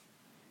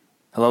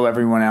Hello,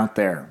 everyone out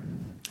there.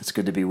 It's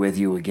good to be with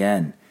you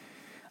again.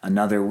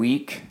 Another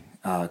week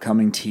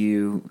coming to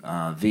you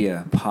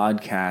via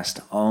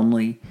podcast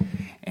only,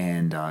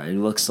 and it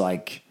looks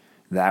like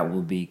that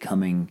will be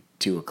coming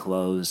to a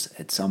close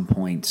at some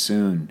point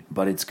soon.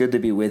 But it's good to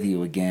be with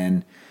you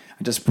again.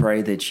 I just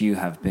pray that you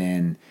have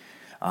been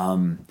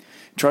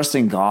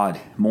trusting God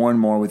more and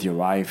more with your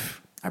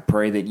life. I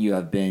pray that you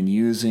have been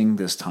using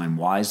this time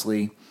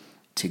wisely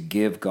to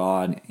give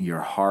God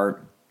your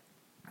heart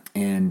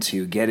and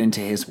to get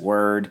into His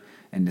Word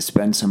and to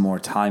spend some more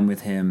time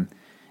with Him.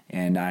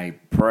 And I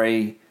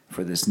pray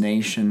for this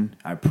nation.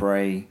 I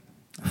pray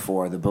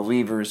for the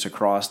believers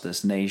across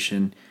this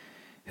nation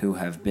who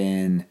have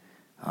been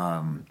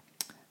trying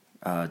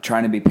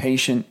to be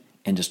patient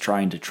and just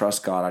trying to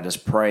trust God. I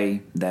just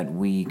pray that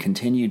we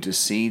continue to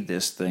see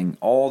this thing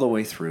all the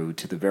way through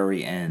to the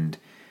very end.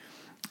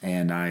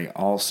 And I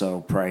also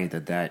pray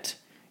that that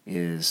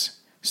is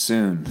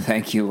soon.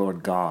 Thank you,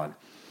 Lord God.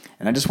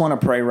 And I just want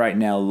to pray right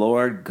now,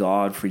 Lord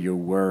God, for your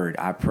word.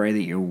 I pray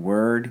that your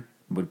word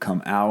would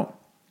come out,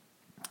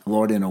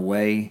 Lord, in a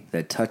way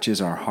that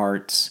touches our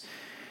hearts,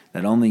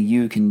 that only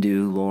you can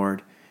do,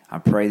 Lord. I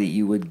pray that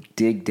you would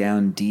dig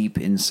down deep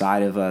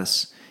inside of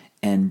us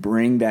and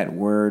bring that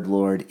word,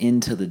 Lord,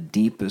 into the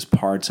deepest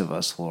parts of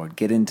us, Lord.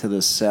 Get into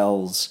the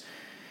cells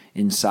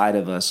inside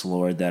of us,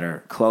 Lord, that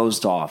are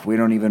closed off. We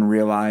don't even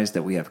realize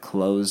that we have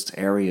closed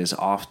areas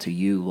off to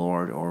you,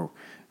 Lord, or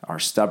our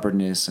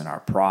stubbornness and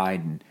our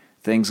pride and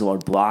things,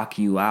 Lord, block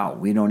you out.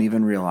 We don't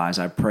even realize.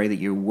 I pray that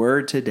your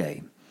word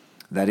today,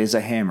 that is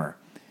a hammer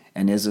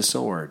and is a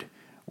sword,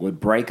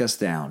 would break us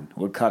down,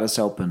 would cut us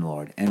open,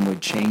 Lord, and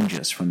would change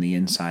us from the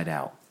inside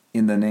out.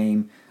 In the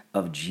name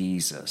of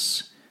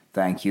Jesus.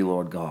 Thank you,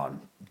 Lord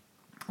God.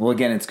 Well,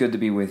 again, it's good to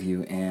be with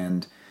you,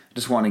 and I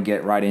just want to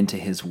get right into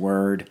His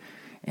word,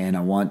 and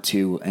I want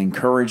to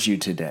encourage you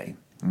today,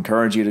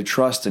 encourage you to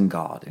trust in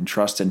God and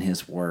trust in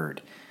His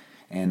word.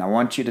 And I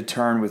want you to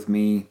turn with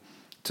me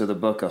to the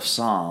book of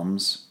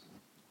Psalms.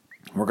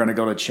 We're going to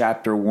go to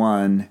chapter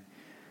 1,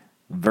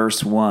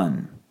 verse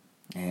 1.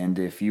 And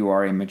if you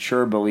are a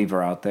mature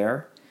believer out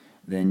there,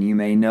 then you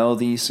may know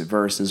these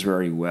verses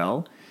very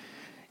well.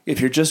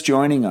 If you're just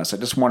joining us, I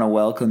just want to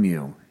welcome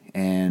you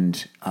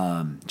and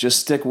just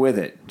stick with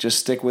it. Just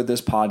stick with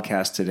this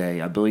podcast today.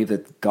 I believe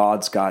that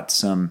God's got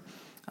some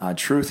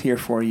truth here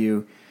for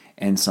you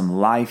and some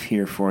life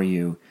here for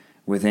you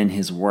within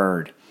His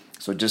word.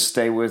 So just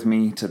stay with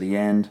me to the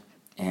end.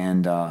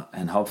 And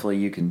hopefully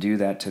you can do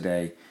that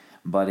today.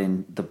 But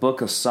in the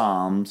book of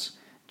Psalms,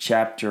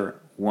 chapter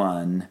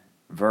 1,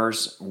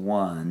 verse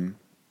 1,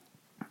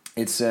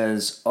 it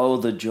says, "Oh,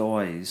 the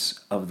joys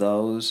of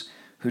those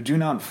who do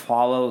not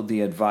follow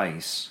the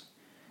advice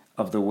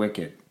of the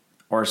wicked,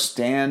 or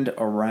stand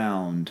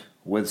around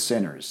with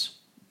sinners,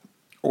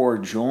 or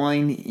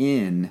join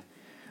in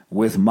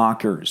with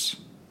mockers.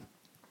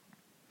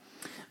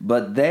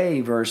 But they,"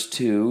 verse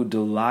 2,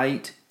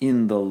 "delight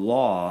in the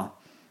law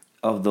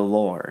of the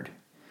Lord."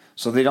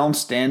 So they don't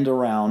stand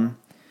around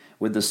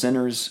with the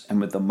sinners and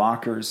with the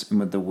mockers and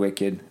with the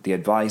wicked, the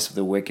advice of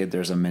the wicked.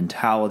 There's a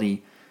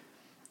mentality,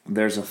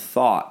 there's a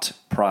thought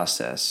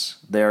process,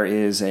 there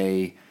is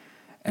an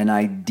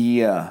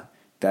idea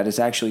that is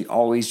actually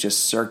always just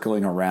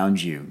circling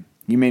around you.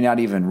 You may not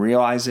even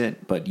realize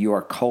it, but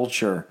your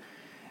culture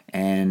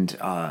and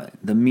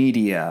the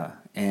media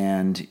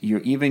and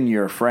even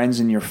your friends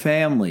and your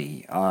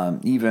family,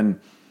 even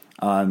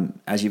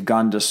as you've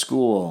gone to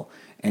school,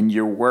 and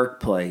your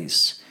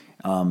workplace,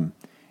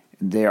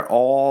 they're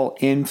all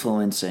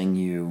influencing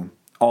you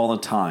all the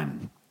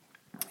time.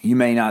 You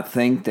may not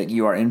think that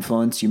you are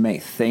influenced. You may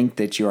think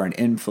that you are an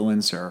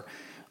influencer,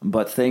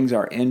 but things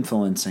are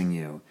influencing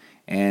you.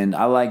 And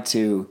I like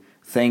to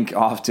think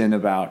often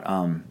about,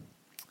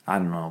 I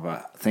don't know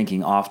about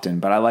thinking often,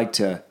 but I like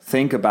to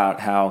think about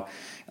how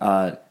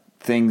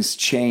things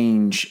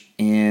change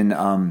in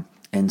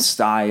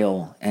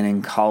style and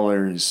in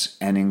colors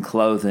and in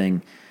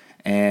clothing.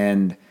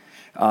 And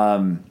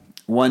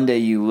one day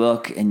you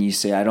look and you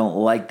say, "I don't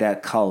like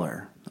that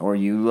color." Or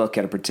you look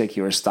at a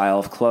particular style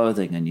of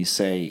clothing and you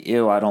say,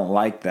 "Ew, I don't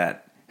like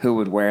that. Who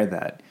would wear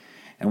that?"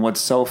 And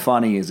what's so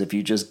funny is if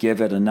you just give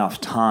it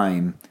enough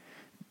time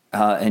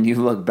and you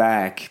look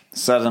back,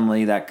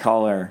 suddenly that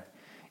color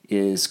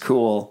is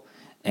cool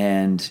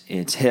and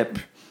it's hip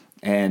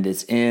and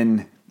it's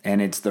in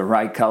and it's the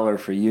right color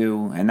for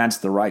you and that's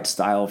the right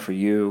style for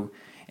you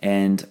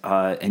and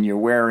you're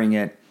wearing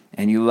it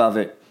and you love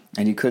it.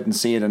 And you couldn't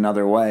see it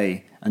another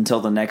way until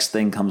the next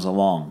thing comes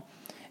along.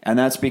 And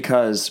that's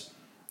because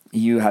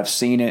you have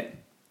seen it,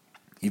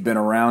 you've been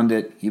around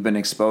it, you've been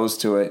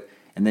exposed to it,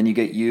 and then you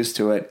get used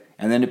to it,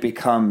 and then it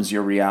becomes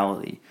your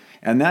reality.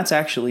 And that's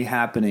actually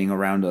happening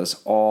around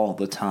us all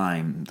the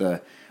time.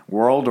 The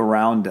world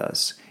around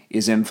us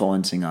is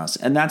influencing us.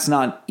 And that's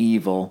not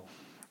evil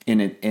in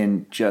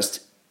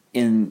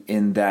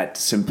that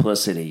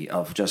simplicity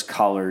of just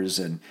colors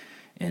and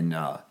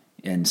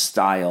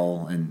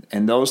style,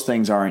 and those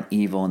things aren't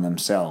evil in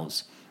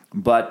themselves.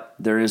 But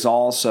there is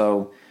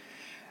also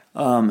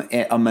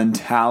a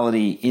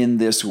mentality in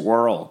this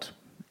world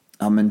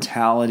a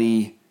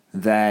mentality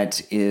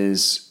that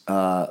is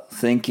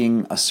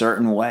thinking a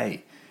certain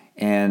way.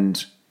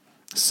 And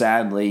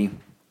sadly,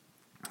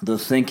 the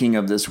thinking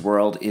of this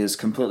world is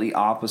completely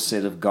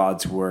opposite of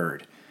God's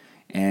word.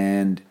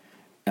 And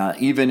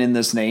even in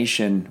this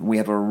nation, we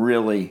have a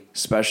really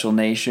special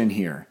nation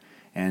here.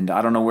 And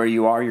I don't know where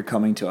you are. You're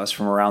coming to us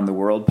from around the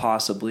world,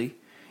 possibly.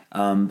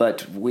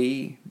 But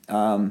we,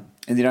 in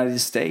the United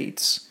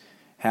States,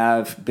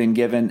 have been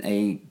given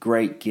a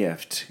great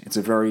gift. It's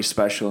a very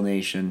special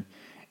nation,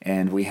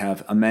 and we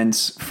have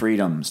immense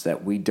freedoms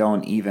that we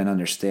don't even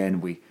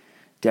understand. We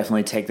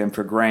definitely take them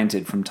for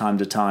granted from time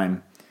to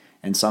time,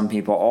 and some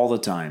people all the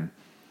time.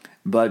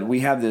 But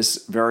we have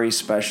this very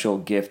special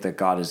gift that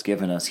God has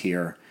given us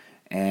here,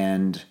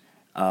 and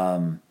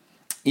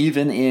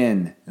even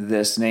in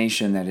this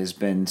nation that has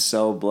been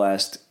so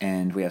blessed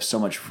and we have so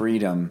much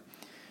freedom,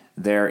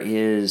 there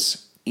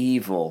is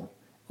evil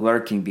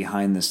lurking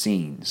behind the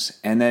scenes.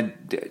 And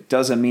that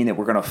doesn't mean that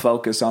we're going to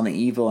focus on the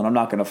evil, and I'm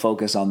not going to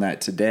focus on that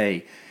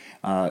today.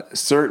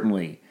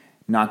 Certainly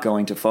not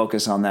going to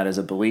focus on that as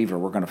a believer.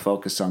 We're going to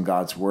focus on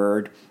God's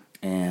word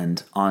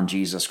and on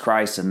Jesus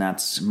Christ, and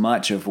that's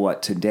much of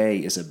what today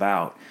is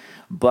about.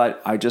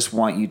 But I just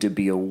want you to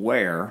be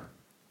aware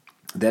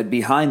that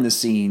behind the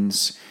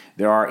scenes,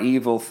 there are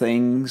evil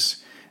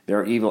things, there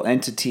are evil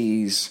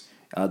entities.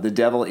 The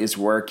devil is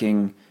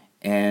working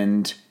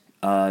and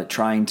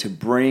trying to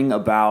bring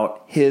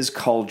about his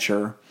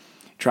culture,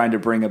 trying to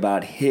bring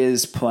about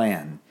his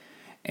plan.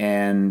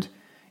 And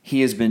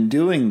he has been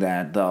doing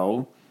that,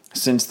 though,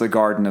 since the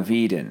Garden of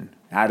Eden.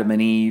 Adam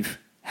and Eve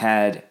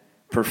had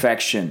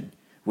perfection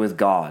with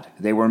God.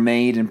 They were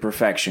made in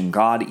perfection.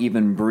 God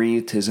even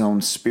breathed his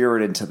own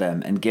spirit into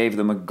them and gave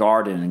them a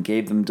garden and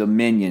gave them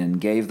dominion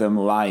and gave them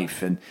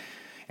life.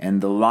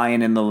 And the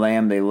lion and the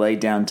lamb, they lay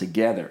down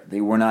together.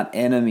 They were not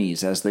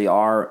enemies as they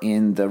are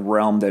in the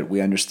realm that we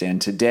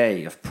understand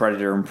today of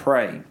predator and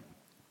prey.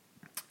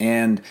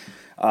 And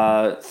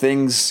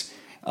things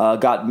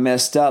got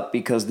messed up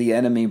because the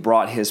enemy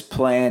brought his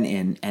plan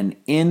in and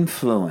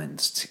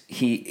influenced.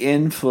 He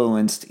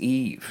influenced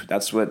Eve.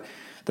 That's what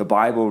the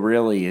Bible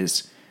really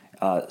is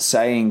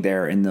saying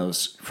there in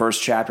those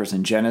first chapters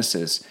in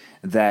Genesis,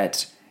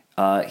 that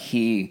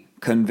he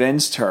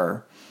convinced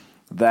her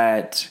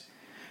that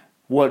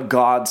what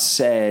God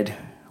said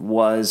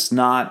was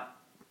not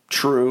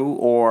true,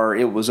 or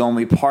it was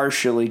only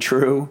partially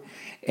true,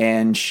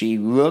 and she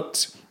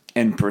looked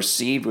and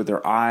perceived with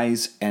her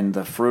eyes, and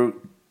the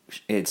fruit,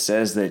 it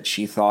says that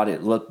she thought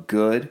it looked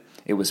good,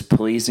 it was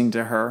pleasing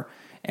to her,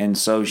 and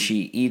so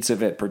she eats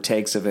of it,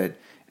 partakes of it.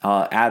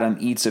 Adam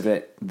eats of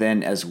it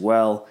then as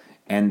well,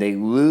 and they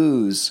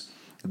lose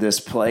this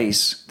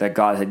place that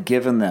God had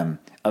given them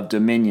of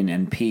dominion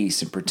and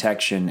peace and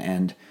protection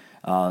and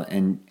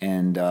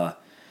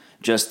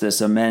just this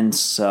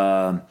immense,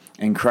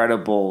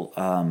 incredible,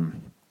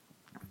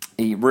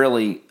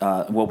 really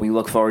what we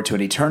look forward to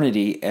in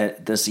eternity,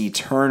 at this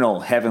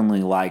eternal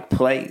heavenly-like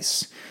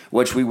place,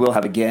 which we will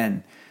have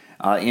again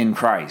in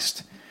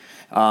Christ.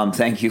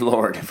 Thank you,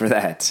 Lord, for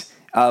that.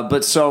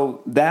 But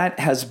so that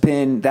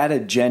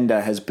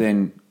agenda has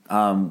been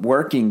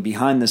working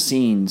behind the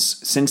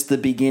scenes since the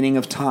beginning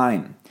of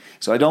time.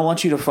 So I don't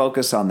want you to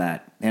focus on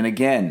that. And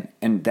again,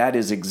 and that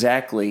is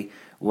exactly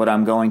what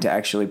I'm going to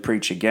actually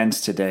preach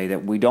against today,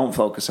 that we don't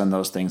focus on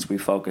those things, we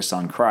focus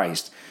on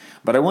Christ.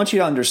 But I want you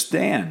to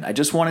understand, I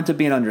just want it to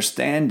be an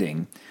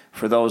understanding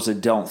for those that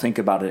don't think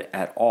about it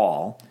at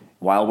all.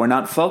 While we're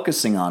not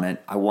focusing on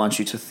it, I want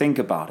you to think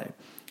about it.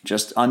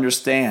 Just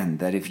understand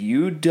that if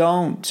you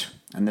don't,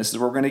 and this is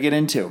what we're going to get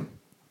into,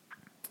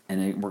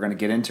 and we're going to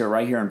get into it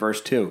right here in verse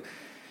 2,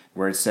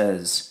 where it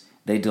says,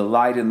 they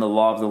delight in the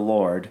law of the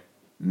Lord,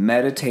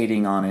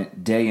 meditating on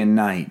it day and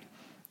night.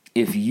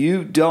 If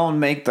you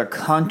don't make the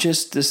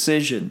conscious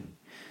decision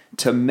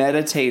to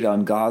meditate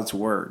on God's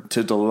word,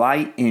 to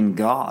delight in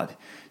God,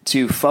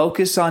 to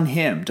focus on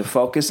him, to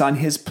focus on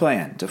his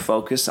plan, to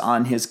focus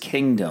on his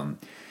kingdom,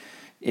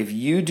 if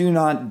you do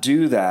not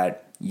do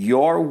that,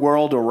 your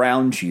world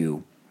around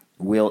you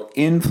will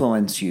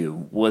influence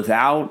you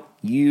without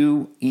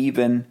you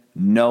even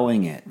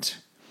knowing it.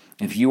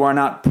 If you are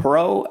not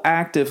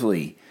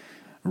proactively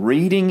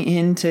reading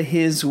into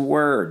his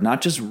word,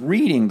 not just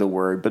reading the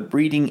word, but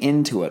reading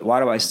into it. Why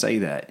do I say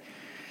that?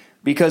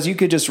 Because you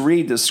could just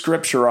read the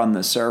scripture on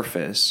the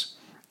surface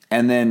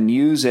and then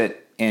use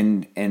it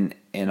in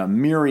a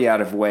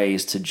myriad of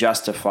ways to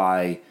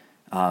justify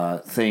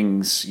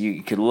things.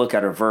 You could look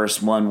at a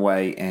verse one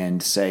way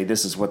and say,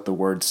 this is what the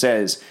word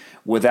says,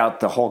 without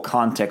the whole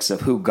context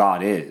of who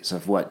God is,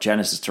 of what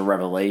Genesis to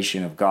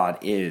Revelation of God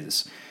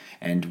is.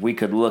 And we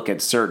could look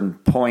at certain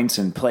points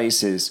and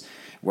places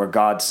where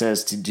God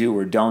says to do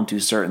or don't do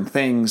certain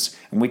things,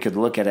 and we could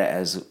look at it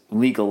as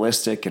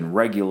legalistic and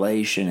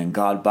regulation and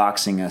God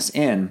boxing us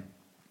in.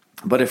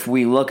 But if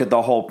we look at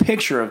the whole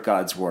picture of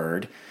God's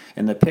word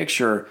and the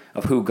picture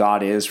of who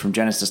God is from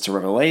Genesis to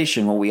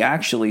Revelation, what we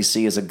actually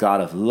see is a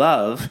God of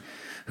love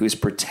who's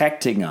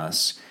protecting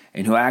us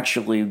and who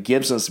actually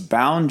gives us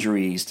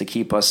boundaries to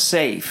keep us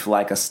safe,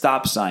 like a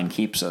stop sign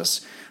keeps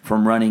us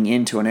from running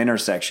into an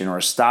intersection, or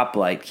a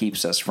stoplight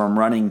keeps us from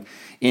running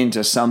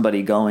into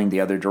somebody going the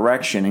other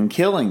direction and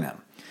killing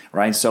them,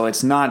 right? So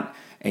it's not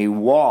a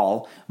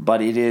wall,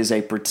 but it is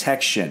a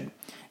protection.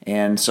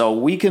 And so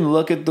we can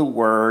look at the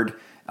Word,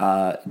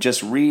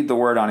 just read the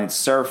Word on its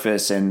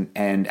surface and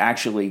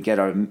actually get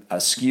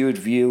a skewed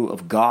view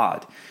of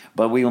God.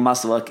 But we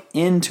must look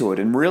into it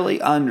and really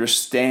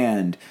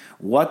understand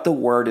what the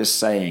Word is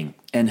saying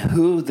and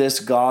who this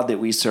God that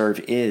we serve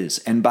is.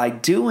 And by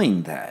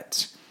doing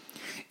that,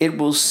 it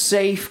will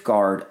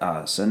safeguard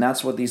us. And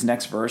that's what these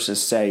next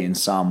verses say in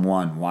Psalm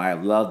 1, why I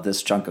love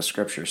this chunk of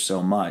Scripture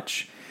so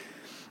much.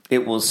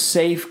 It will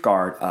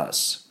safeguard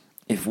us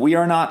if we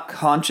are not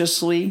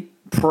consciously,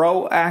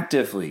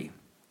 proactively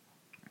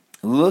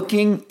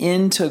looking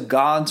into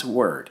God's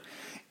Word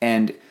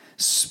and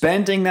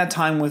spending that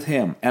time with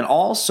Him, and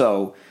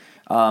also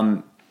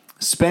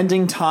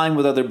spending time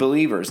with other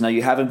believers. Now,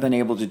 you haven't been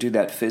able to do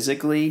that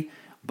physically,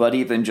 but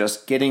even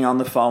just getting on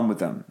the phone with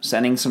them,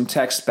 sending some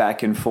texts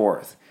back and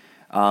forth,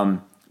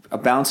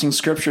 bouncing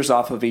scriptures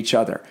off of each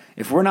other.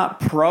 If we're not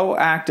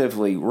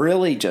proactively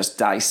really just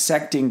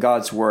dissecting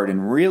God's Word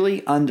and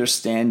really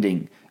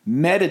understanding,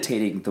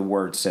 meditating, the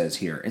Word says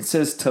here. It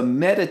says to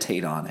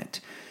meditate on it.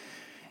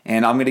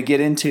 And I'm going to get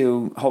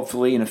into,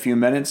 hopefully, in a few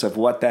minutes of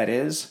what that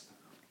is.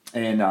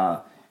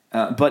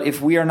 But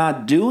if we are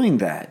not doing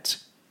that,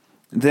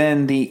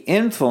 then the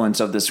influence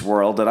of this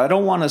world that I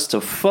don't want us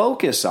to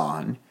focus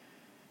on,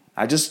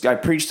 I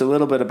preached a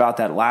little bit about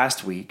that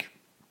last week.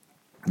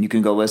 You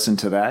can go listen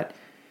to that.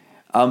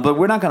 But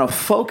we're not going to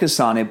focus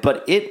on it,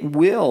 but it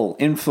will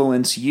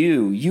influence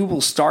you. You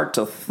will start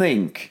to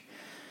think.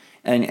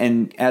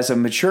 And as a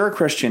mature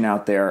Christian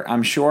out there,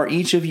 I'm sure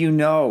each of you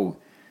know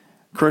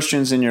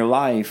Christians in your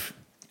life,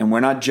 and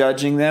we're not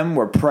judging them,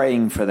 we're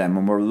praying for them,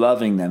 and we're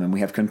loving them, and we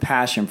have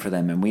compassion for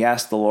them, and we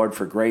ask the Lord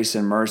for grace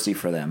and mercy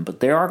for them. But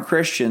there are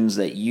Christians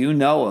that you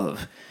know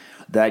of,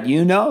 that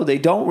you know they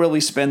don't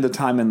really spend the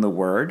time in the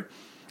Word.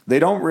 They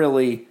don't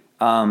really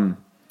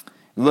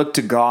look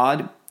to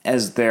God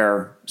as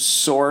their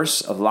source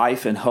of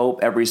life and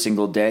hope every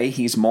single day.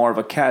 He's more of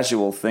a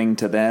casual thing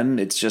to them.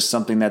 It's just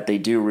something that they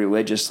do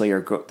religiously,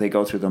 or they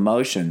go through the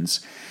motions.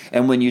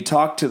 And when you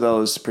talk to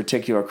those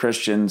particular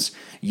Christians,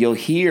 you'll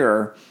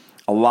hear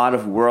a lot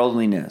of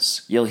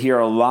worldliness. You'll hear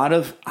a lot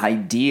of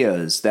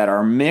ideas that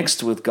are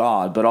mixed with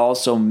God, but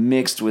also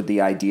mixed with the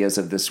ideas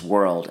of this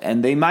world.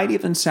 And they might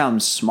even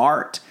sound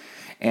smart.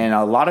 And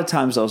a lot of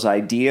times those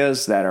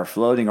ideas that are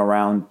floating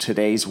around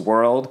today's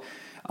world,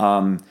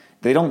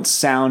 they don't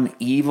sound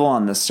evil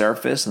on the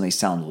surface, and they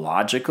sound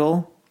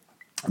logical.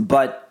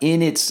 But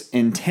in its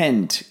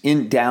intent,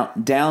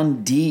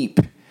 down deep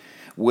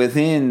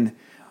within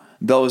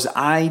those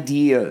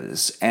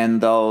ideas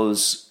and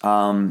those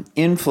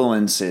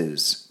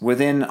influences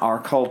within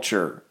our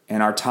culture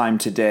and our time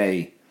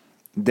today,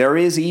 there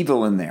is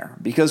evil in there.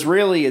 Because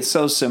really, it's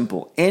so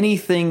simple.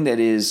 Anything that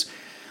is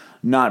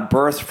not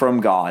birthed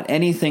from God,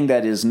 anything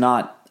that is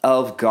not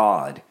of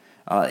God,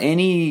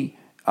 any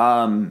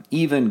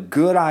even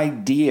good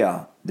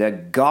idea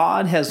that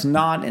God has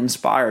not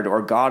inspired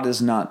or God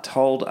has not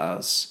told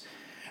us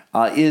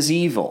is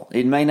evil.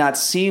 It may not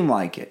seem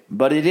like it,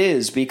 but it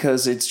is,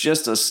 because it's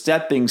just a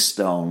stepping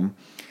stone.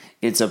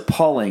 It's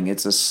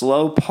a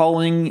slow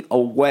pulling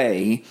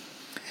away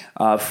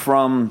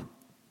from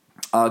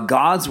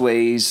God's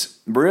ways,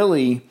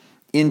 really,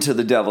 into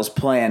the devil's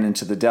plan,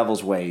 into the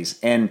devil's ways.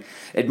 And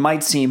it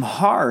might seem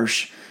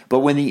harsh, but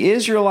when the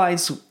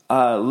Israelites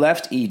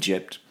left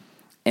Egypt,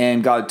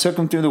 and God took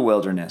them through the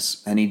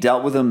wilderness, and He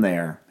dealt with them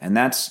there, and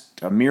that's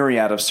a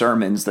myriad of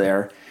sermons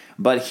there,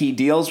 but He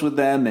deals with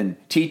them and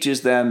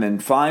teaches them,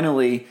 and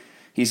finally,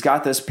 He's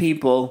got this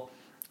people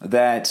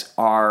that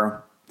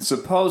are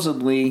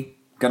supposedly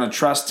going to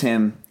trust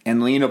Him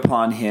and lean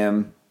upon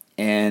Him,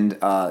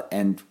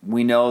 and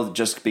we know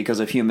just because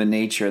of human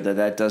nature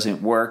that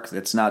doesn't work.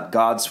 That's not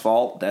God's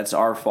fault, that's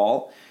our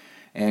fault,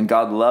 and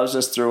God loves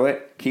us through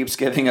it, keeps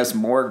giving us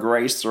more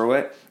grace through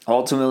it.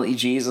 Ultimately,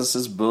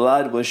 Jesus'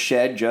 blood was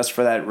shed just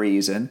for that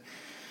reason.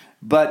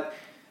 But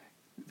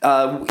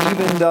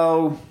even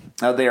though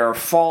they are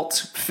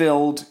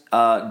fault-filled,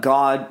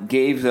 God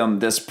gave them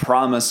this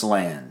promised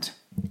land.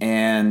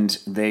 And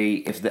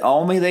if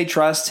only they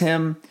trust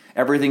Him,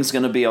 everything's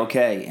going to be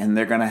okay. And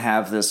they're going to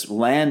have this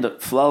land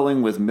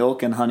flowing with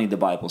milk and honey, the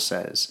Bible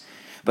says.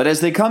 But as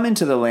they come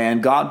into the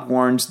land, God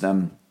warns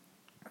them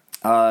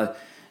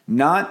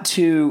not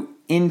to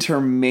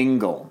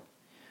intermingle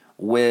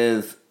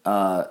with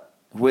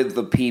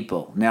the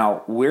people.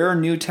 Now, we're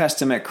New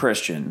Testament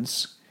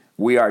Christians.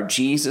 We are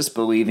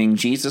Jesus-believing,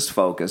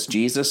 Jesus-focused,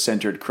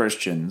 Jesus-centered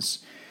Christians.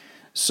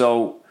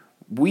 So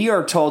we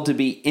are told to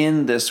be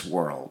in this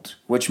world,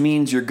 which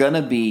means you're going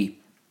to be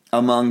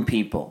among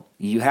people.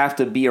 You have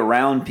to be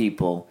around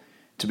people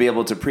to be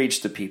able to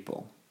preach to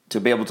people. To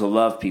be able to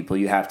love people,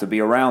 you have to be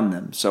around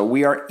them. So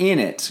we are in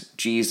it.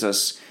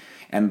 Jesus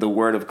and the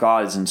Word of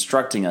God is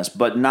instructing us,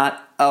 but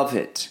not of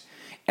it.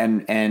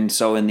 And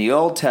so in the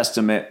Old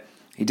Testament,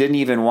 He didn't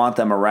even want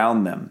them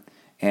around them.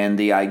 And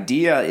the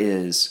idea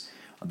is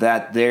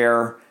that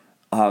their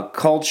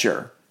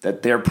culture,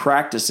 that their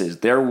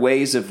practices, their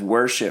ways of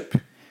worship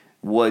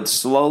would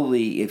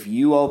slowly, if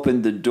you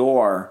opened the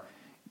door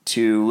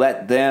to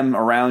let them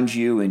around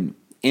you, and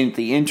in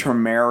the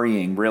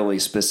intermarrying really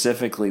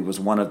specifically was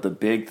one of the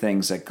big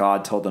things that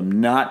God told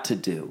them not to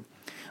do.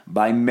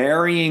 By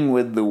marrying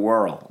with the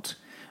world,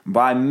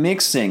 by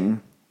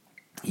mixing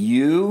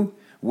you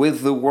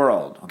with the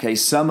world, okay,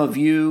 some of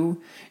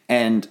you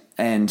and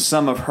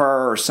some of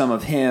her or some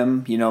of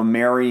him,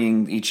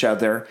 marrying each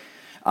other,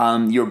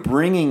 you're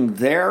bringing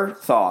their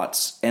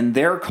thoughts and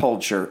their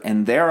culture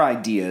and their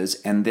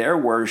ideas and their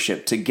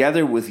worship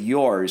together with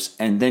yours,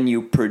 and then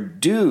you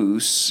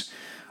produce,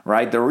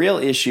 right? The real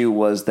issue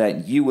was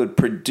that you would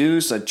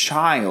produce a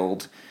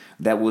child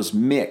that was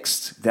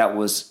mixed, that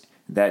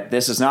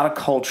this is not a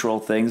cultural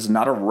thing, this is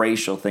not a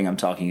racial thing I'm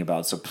talking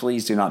about, so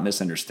please do not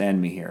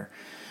misunderstand me here.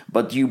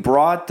 But you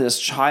brought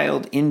this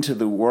child into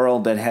the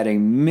world that had a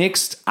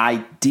mixed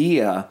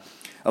idea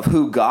of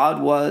who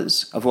God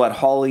was, of what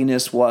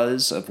holiness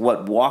was, of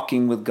what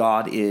walking with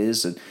God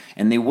is,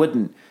 and they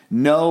wouldn't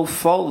know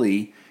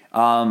fully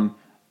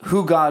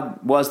who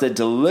God was that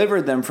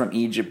delivered them from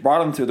Egypt,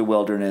 brought them through the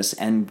wilderness,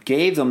 and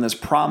gave them this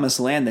promised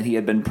land that he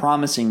had been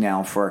promising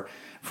now for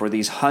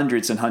these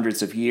hundreds and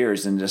hundreds of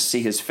years, and to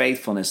see his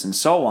faithfulness and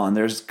so on.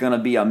 There's going to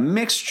be a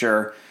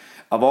mixture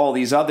of all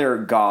these other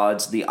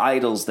gods, the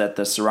idols that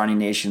the surrounding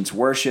nations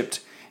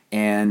worshipped,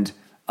 and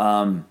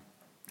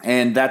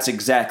that's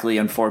exactly,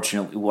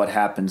 unfortunately, what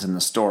happens in the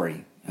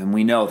story. And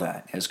we know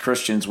that. As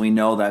Christians, we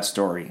know that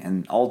story.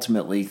 And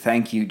ultimately,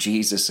 thank you,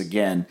 Jesus,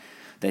 again,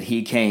 that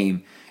he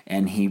came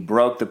and he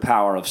broke the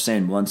power of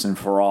sin once and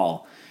for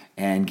all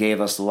and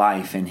gave us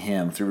life in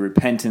him through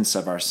repentance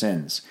of our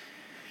sins.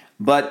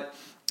 But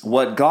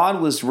what God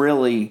was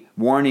really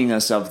warning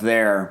us of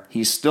there,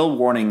 he's still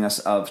warning us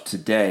of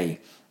today.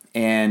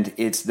 And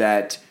it's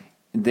that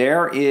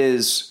there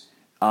is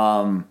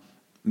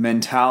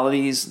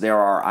mentalities, there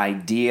are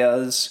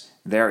ideas,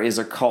 there is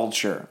a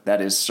culture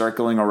that is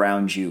circling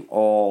around you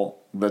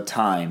all the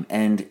time.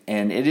 And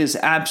it is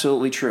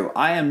absolutely true.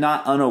 I am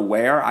not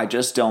unaware, I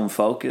just don't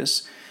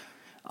focus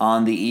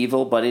on the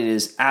evil, but it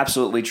is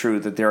absolutely true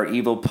that there are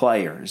evil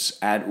players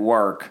at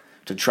work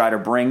to try to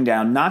bring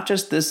down not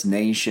just this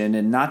nation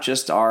and not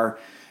just our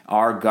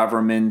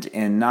government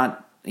and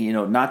not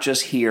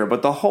just here,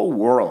 but the whole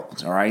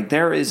world, all right?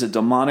 There is a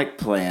demonic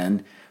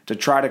plan to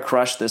try to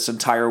crush this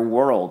entire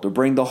world, to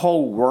bring the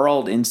whole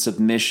world in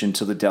submission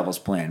to the devil's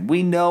plan.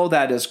 We know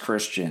that as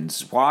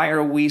Christians. Why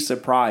are we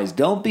surprised?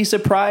 Don't be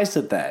surprised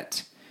at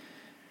that.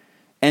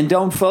 And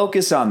don't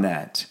focus on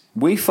that.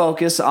 We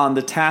focus on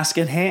the task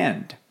at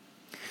hand,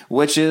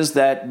 which is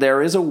that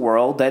there is a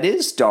world that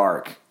is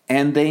dark,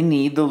 and they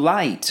need the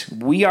light.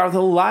 We are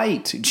the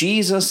light.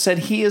 Jesus said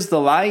he is the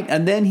light,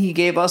 and then he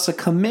gave us a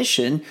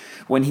commission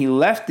when he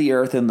left the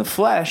earth in the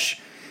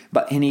flesh,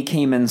 and he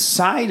came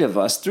inside of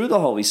us through the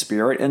Holy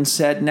Spirit and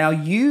said, now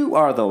you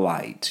are the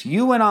light.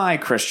 You and I,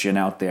 Christian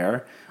out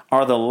there,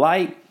 are the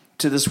light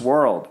to this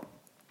world.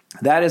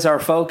 That is our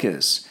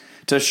focus,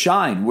 to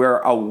shine. We're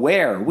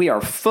aware. We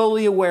are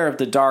fully aware of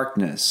the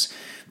darkness,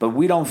 but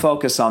we don't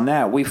focus on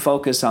that. We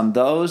focus on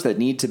those that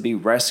need to be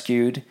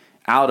rescued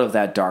out of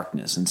that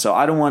darkness. And so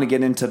I don't want to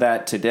get into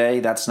that today.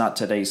 That's not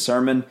today's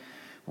sermon.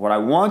 What I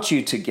want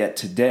you to get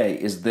today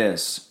is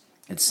this.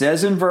 It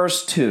says in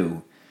verse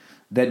 2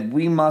 that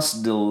we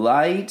must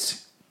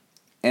delight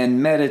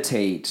and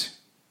meditate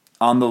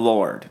on the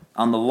Lord,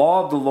 on the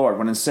law of the Lord.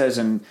 When it says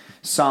in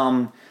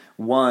Psalm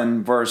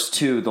 1, verse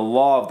 2, the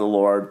law of the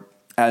Lord,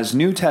 as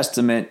New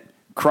Testament,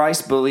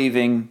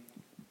 Christ-believing,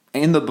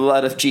 in the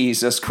blood of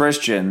Jesus,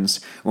 Christians,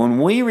 when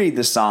we read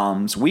the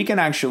Psalms, we can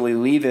actually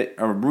leave it,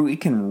 or we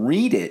can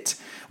read it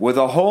with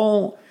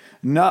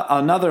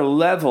another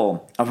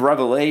level of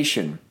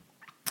revelation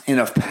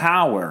and of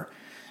power,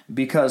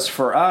 because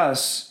for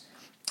us,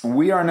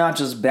 we are not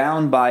just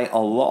bound by a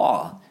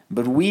law,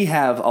 but we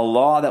have a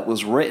law that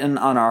was written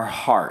on our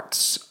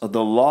hearts,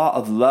 the law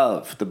of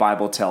love, the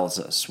Bible tells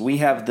us. We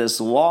have this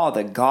law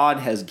that God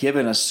has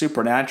given us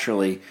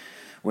supernaturally,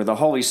 where the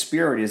Holy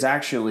Spirit is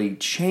actually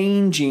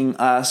changing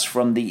us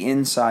from the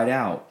inside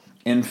out.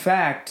 In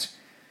fact,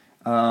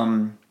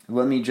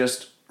 let me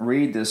just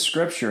read this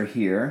scripture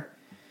here.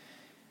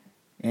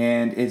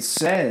 And it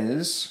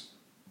says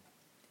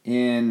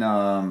in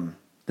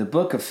the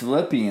book of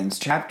Philippians,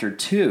 chapter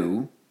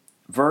 2,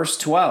 verse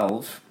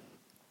 12,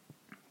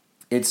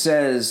 it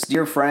says,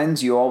 "Dear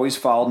friends, you always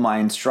followed my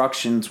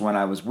instructions when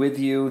I was with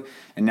you,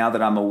 and now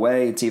that I'm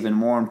away, it's even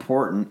more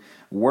important.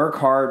 Work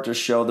hard to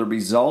show the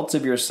results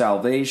of your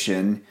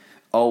salvation,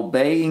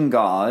 obeying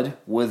God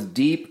with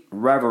deep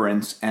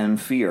reverence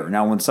and fear."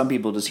 Now, when some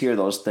people just hear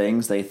those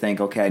things, they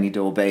think, okay, I need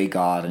to obey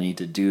God, I need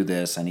to do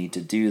this, I need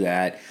to do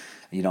that,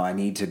 I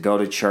need to go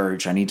to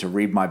church, I need to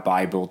read my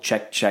Bible,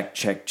 check, check,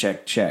 check,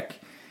 check, check.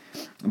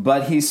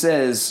 But he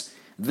says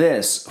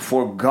this,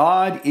 "For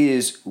God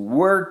is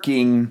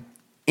working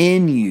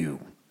in you,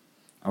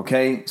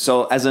 Okay,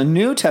 so as a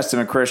New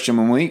Testament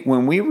Christian,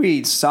 when we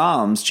read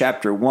Psalms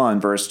chapter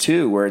 1, verse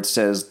 2, where it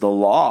says the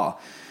law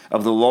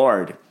of the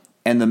Lord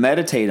and to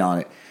meditate on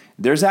it,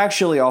 there's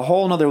actually a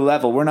whole nother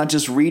level. We're not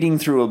just reading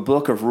through a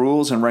book of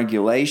rules and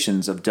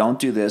regulations of don't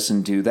do this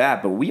and do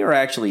that, but we are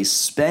actually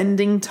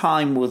spending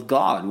time with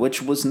God,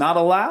 which was not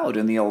allowed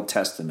in the Old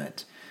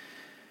Testament.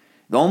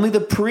 Only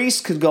the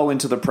priest could go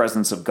into the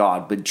presence of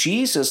God, but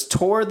Jesus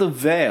tore the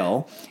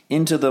veil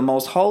into the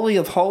most holy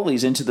of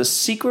holies, into the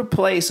secret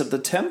place of the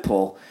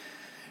temple,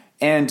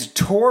 and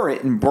tore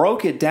it and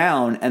broke it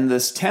down, and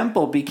this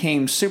temple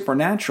became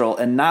supernatural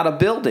and not a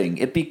building.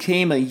 It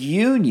became a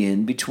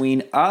union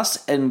between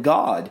us and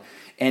God,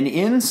 and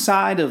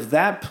inside of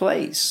that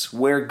place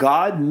where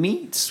God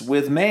meets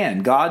with man,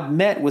 God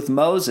met with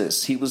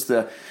Moses. He was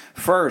the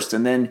first,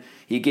 and then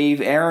he gave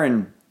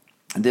Aaron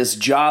this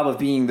job of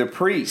being the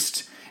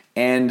priest,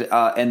 and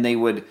they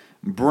would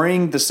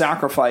bring the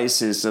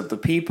sacrifices of the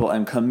people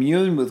and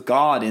commune with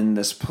God in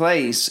this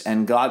place,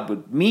 and God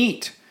would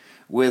meet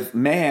with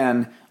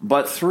man,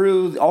 but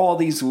through all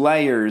these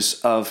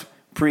layers of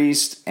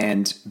priests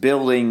and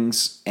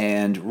buildings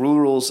and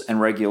rules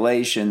and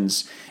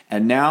regulations,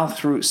 and now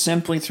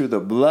simply through the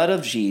blood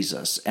of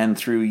Jesus and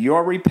through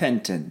your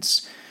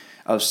repentance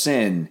of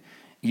sin,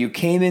 you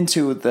came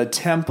into the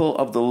temple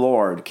of the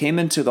Lord, came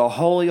into the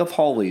Holy of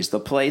Holies,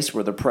 the place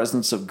where the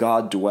presence of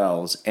God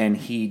dwells, and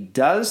he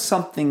does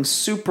something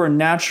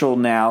supernatural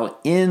now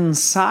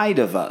inside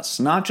of us,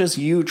 not just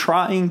you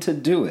trying to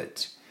do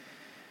it,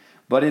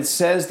 but it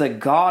says that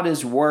God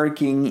is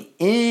working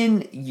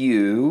in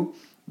you,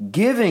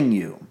 giving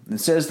you. It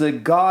says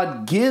that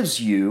God gives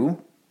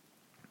you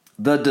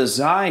the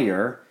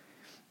desire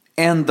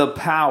and the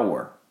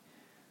power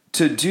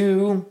to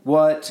do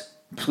what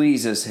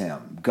pleases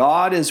him.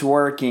 God is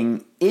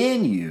working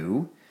in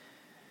you,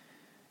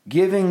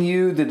 giving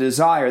you the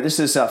desire. This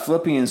is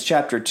Philippians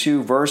chapter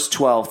 2, verse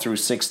 12 through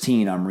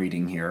 16 I'm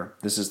reading here.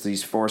 This is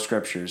these 4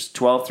 scriptures,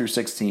 12 through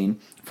 16,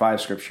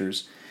 5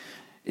 scriptures.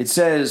 It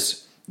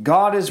says,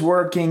 God is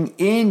working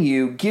in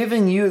you,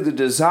 giving you the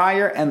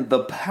desire and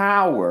the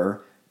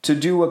power to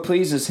do what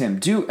pleases him.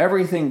 Do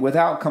everything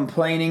without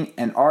complaining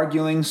and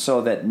arguing so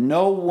that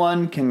no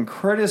one can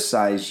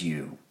criticize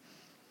you.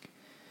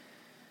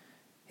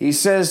 He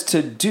says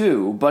to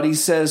do, but he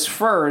says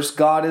first,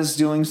 God is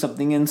doing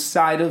something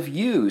inside of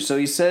you. So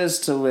he says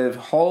to live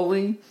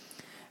holy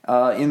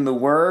in the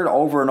word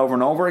over and over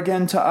and over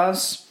again to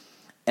us.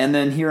 And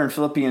then here in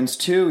Philippians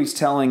 2, he's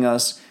telling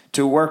us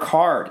to work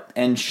hard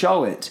and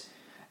show it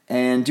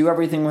and do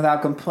everything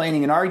without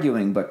complaining and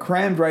arguing. But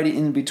crammed right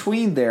in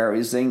between there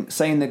is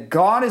saying that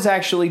God is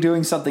actually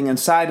doing something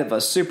inside of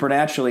us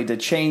supernaturally to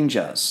change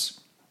us.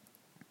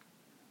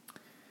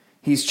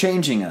 He's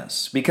changing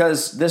us,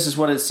 because this is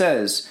what it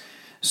says,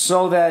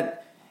 so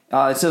that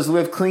it says,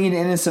 live clean,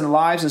 innocent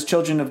lives as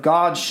children of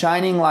God,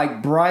 shining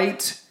like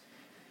bright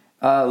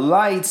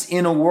lights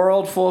in a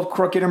world full of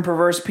crooked and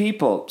perverse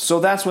people. So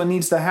that's what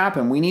needs to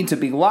happen. We need to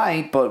be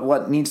light, but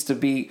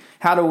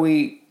how do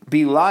we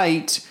be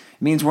light?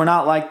 It means we're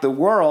not like the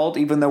world,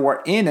 even though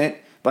we're in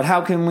it. But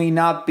how can we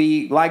not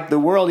be like the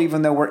world,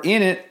 even though we're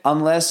in it,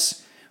 unless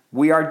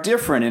we are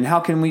different? And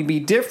how can we be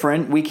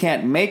different? We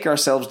can't make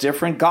ourselves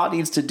different. God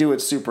needs to do it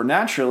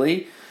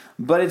supernaturally,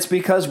 but it's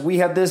because we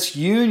have this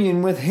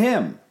union with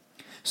him.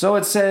 So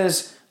it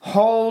says,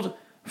 hold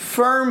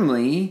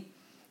firmly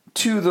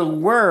to the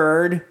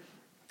word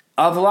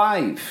of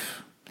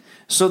life.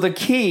 So the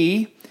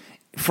key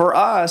for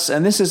us,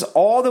 and this is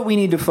all that we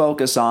need to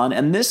focus on,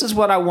 and this is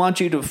what I want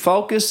you to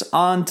focus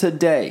on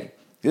today.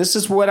 This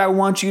is what I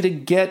want you to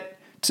get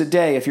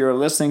today if you're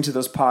listening to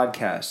this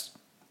podcast.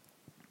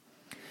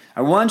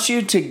 I want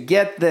you to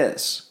get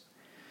this,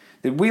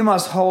 that we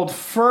must hold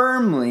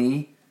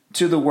firmly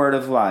to the word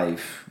of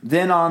life.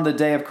 Then on the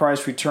day of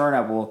Christ's return, I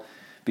will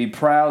be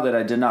proud that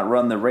I did not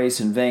run the race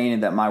in vain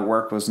and that my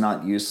work was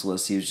not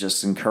useless. He was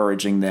just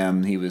encouraging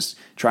them. He was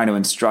trying to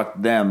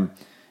instruct them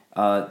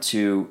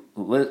to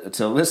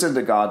listen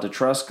to God, to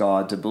trust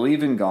God, to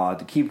believe in God,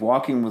 to keep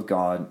walking with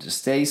God, to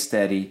stay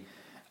steady,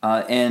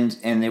 and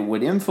it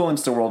would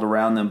influence the world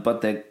around them,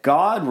 but that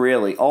God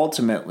really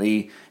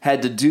ultimately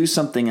had to do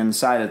something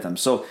inside of them.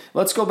 So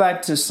let's go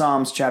back to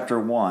Psalms chapter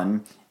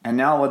 1, and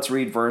now let's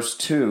read verse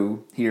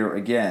 2 here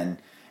again.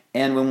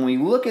 And when we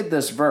look at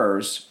this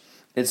verse,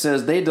 it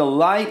says, they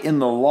delight in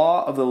the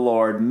law of the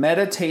Lord,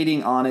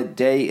 meditating on it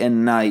day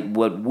and night.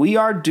 What we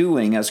are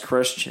doing as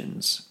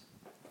Christians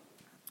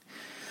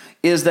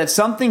is that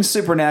something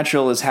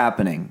supernatural is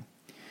happening.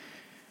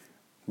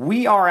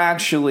 We are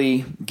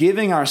actually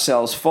giving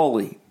ourselves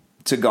fully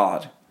to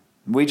God.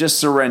 We just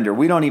surrender.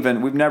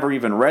 We've never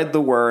even read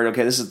the word.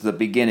 Okay, this is the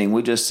beginning.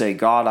 We just say,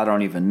 God, I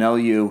don't even know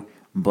you,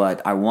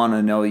 but I want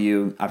to know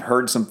you. I've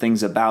heard some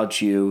things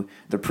about you.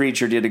 The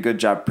preacher did a good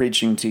job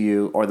preaching to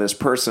you, or this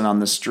person on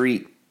the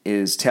street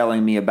is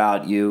telling me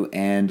about you.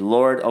 And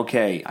Lord,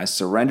 okay, I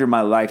surrender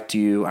my life to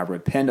you. I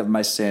repent of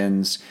my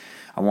sins.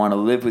 I want to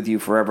live with you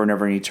forever and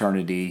ever in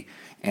eternity,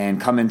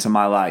 and come into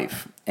my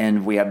life.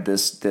 And we have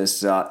this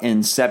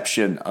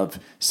inception of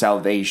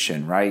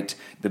salvation, right?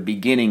 The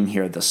beginning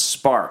here, the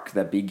spark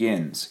that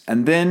begins.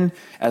 And then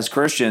as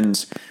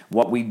Christians,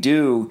 what we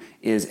do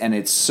is, and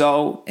it's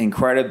so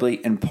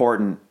incredibly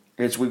important,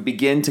 is we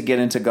begin to get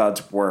into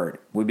God's word.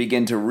 We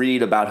begin to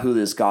read about who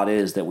this God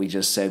is that we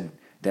just said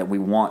that we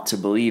want to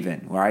believe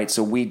in, right?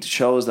 So we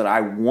chose that I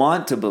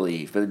want to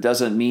believe, but it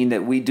doesn't mean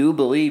that we do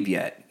believe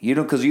yet.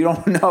 Because you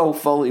don't know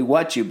fully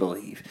what you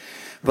believe.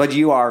 But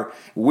you are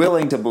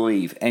willing to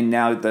believe, and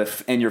now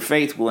your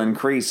faith will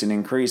increase and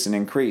increase and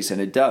increase, and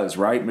it does,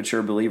 right?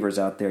 Mature believers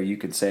out there, you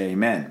could say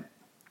amen.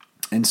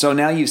 And so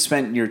now you've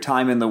spent your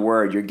time in the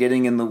Word, you're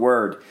getting in the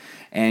Word,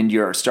 and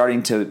you're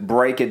starting to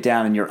break it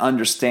down, and you're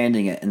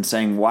understanding it and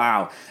saying,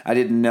 wow, I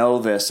didn't know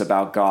this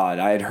about God.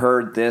 I had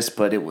heard this,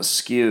 but it was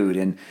skewed,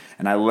 and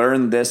I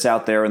learned this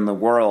out there in the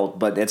world,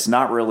 but it's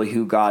not really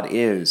who God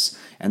is.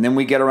 And then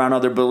we get around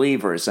other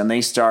believers, and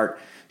they start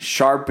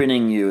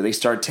sharpening you. They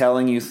start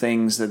telling you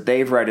things that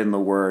they've read in the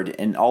Word,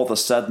 and all of a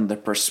sudden the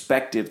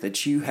perspective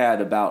that you had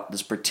about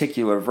this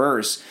particular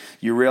verse,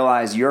 you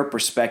realize your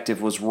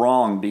perspective was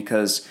wrong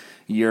because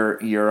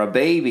you're a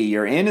baby,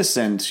 you're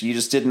innocent, you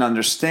just didn't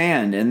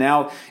understand.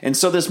 And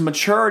so this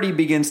maturity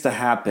begins to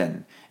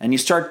happen, and you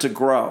start to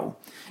grow.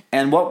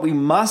 And what we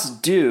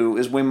must do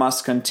is we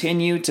must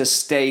continue to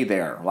stay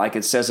there, like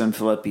it says in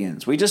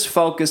Philippians. We just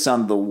focus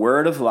on the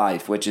word of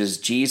life, which is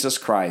Jesus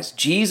Christ.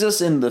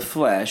 Jesus in the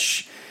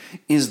flesh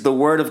is the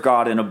word of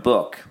God in a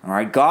book. All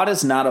right, God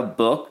is not a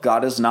book.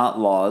 God is not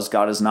laws.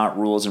 God is not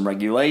rules and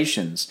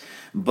regulations.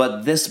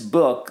 But this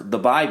book, the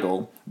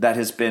Bible, that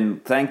has been,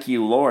 thank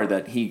you, Lord,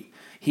 that He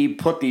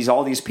put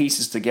all these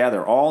pieces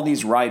together. All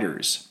these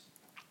writers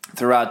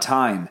throughout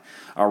time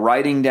are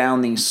writing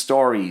down these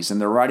stories, and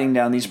they're writing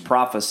down these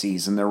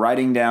prophecies, and they're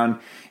writing down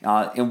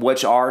in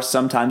which are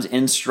sometimes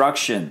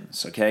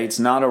instructions. Okay, it's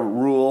not a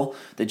rule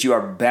that you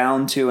are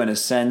bound to in a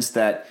sense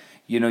that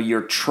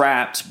you're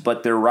trapped,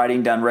 but they're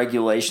writing down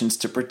regulations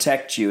to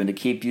protect you and to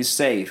keep you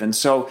safe. And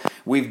so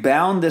we've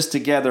bound this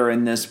together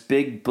in this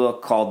big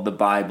book called the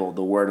Bible,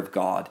 the Word of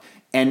God.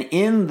 And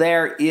in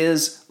there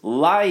is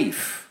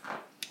life.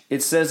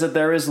 It says that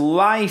there is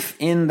life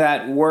in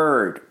that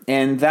word.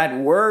 And that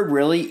word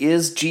really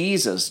is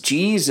Jesus.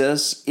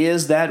 Jesus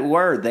is that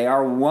word. They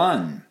are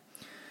one.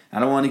 I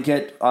don't want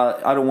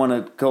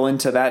to go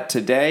into that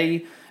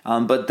today.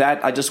 But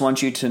that I just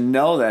want you to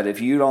know that if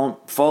you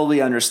don't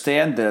fully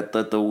understand that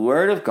the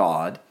Word of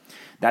God,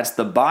 that's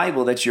the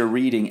Bible that you're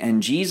reading,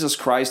 and Jesus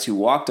Christ who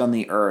walked on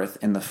the earth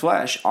in the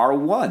flesh are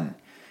one.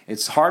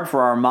 It's hard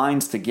for our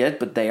minds to get,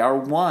 but they are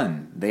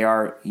one.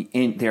 They're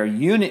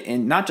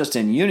not just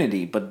in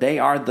unity, but they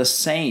are the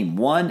same,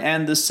 one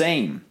and the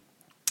same.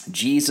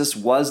 Jesus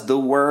was the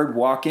Word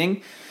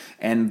walking,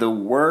 and the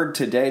Word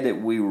today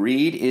that we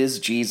read is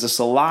Jesus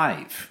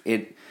alive.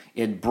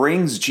 It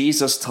brings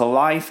Jesus to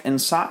life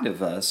inside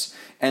of us,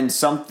 and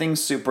something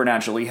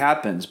supernaturally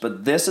happens.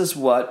 But this is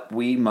what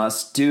we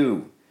must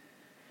do.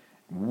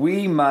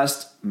 We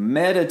must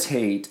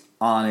meditate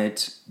on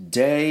it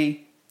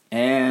day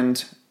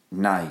and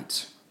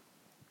night.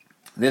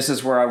 This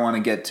is where I want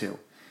to get to.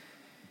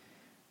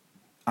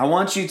 I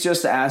want you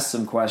just to ask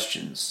some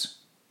questions.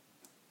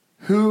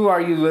 Who are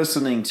you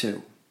listening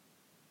to?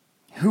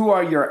 Who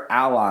are your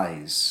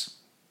allies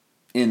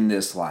in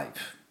this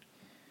life?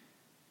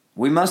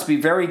 We must be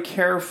very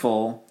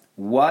careful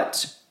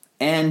what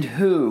and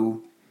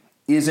who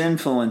is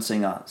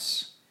influencing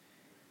us.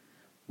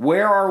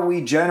 Where are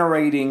we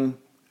generating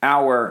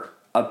our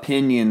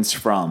opinions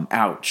from?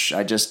 Ouch,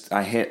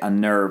 I hit a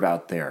nerve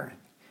out there.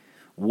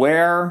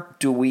 Where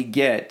do we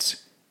get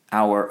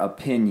our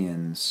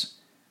opinions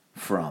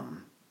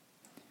from?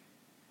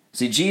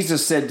 See,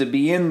 Jesus said to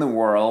be in the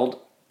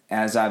world,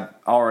 as I've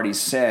already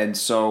said,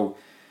 so,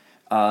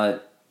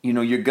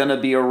 you're going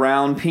to be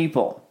around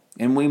people.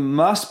 And we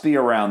must be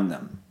around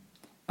them.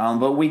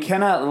 But we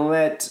cannot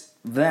let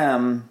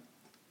them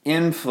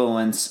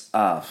influence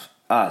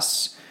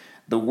us.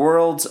 The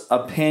world's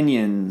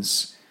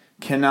opinions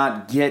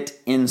cannot get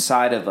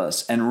inside of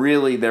us. And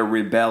really, they're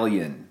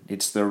rebellion.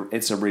 It's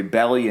a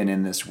rebellion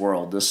in this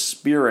world. The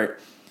spirit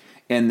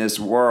in this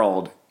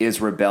world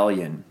is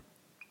rebellion.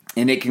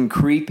 And it can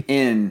creep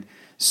in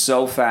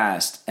so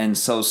fast and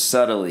so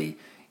subtly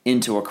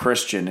into a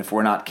Christian if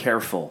we're not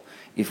careful.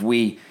 If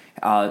we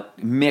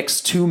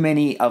mix too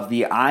many of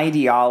the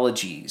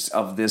ideologies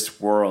of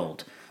this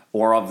world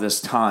or of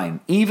this time,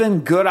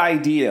 even good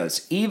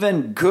ideas,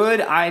 even good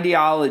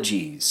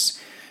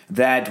ideologies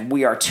that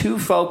we are too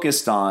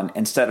focused on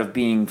instead of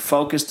being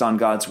focused on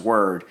God's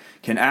word,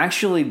 can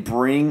actually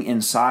bring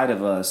inside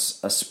of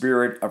us a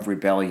spirit of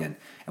rebellion.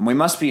 And we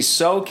must be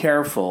so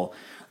careful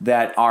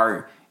that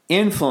our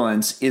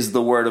influence is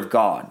the word of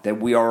God, that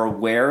we are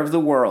aware of the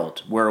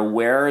world, we're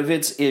aware of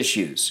its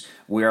issues,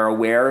 we are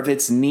aware of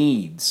its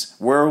needs.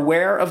 We're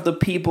aware of the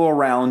people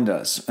around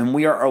us, and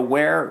we are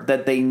aware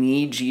that they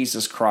need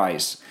Jesus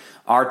Christ.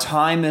 Our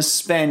time is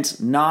spent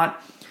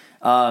not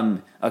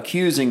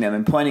accusing them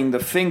and pointing the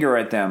finger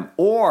at them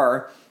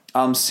or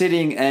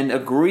sitting and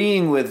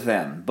agreeing with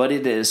them, but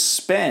it is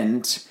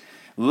spent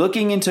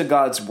looking into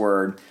God's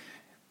word,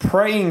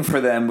 praying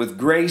for them with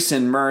grace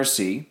and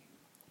mercy,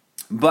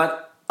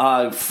 but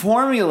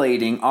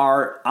formulating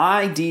our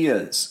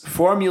ideas,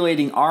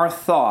 formulating our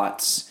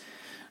thoughts,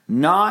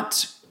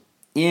 not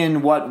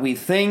in what we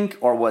think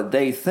or what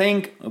they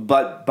think,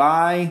 but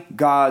by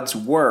God's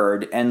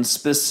word. And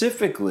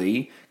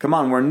specifically, come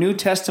on, we're New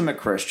Testament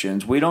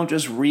Christians. We don't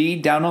just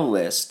read down a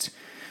list.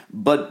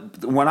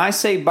 But when I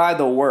say by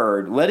the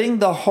word, letting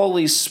the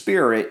Holy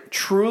Spirit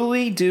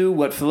truly do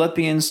what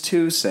Philippians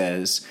 2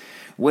 says,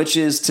 which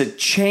is to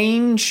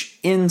change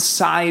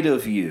inside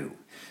of you.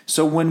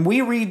 So when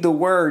we read the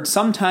word,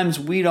 sometimes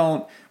we're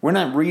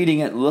not reading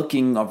it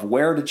looking of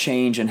where to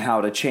change and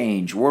how to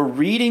change. We're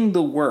reading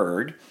the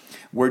word.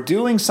 We're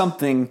doing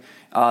something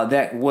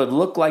that would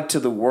look like to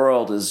the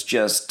world is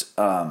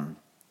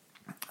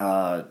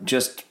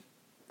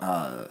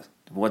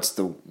what's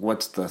the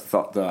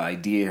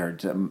idea here?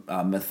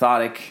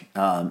 Methodic.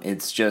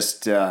 It's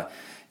just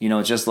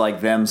just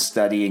like them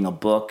studying a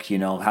book.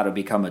 How to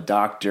become a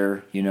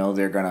doctor.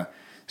 They're gonna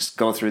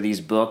go through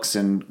these books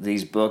and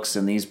these books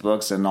and these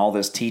books and all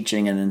this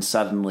teaching, and then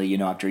suddenly,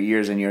 after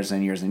years and years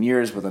and years and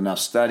years with enough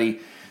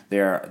study,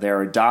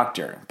 they're a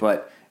doctor.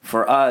 But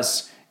for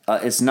us,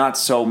 it's not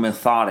so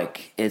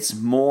methodic. It's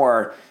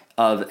more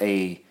of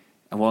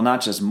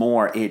not just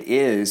more, it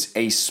is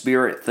a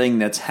spirit thing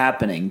that's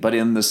happening. But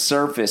in the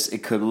surface,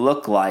 it could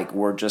look like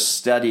we're just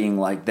studying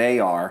like they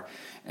are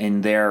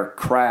in their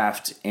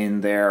craft,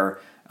 in their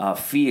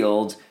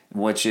field,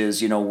 which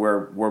is,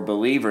 we're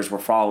believers, we're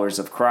followers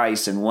of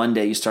Christ. And one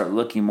day you start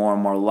looking more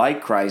and more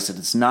like Christ. And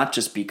it's not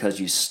just because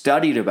you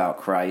studied about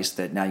Christ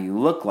that now you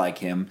look like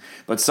him,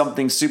 but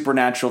something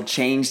supernatural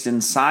changed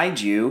inside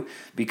you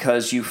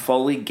because you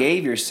fully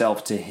gave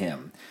yourself to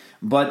him.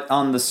 But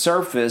on the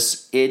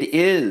surface, it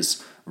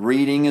is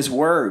reading his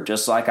word,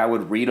 just like I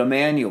would read a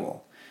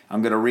manual.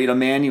 I'm going to read a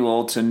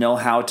manual to know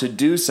how to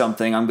do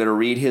something. I'm going to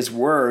read his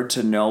word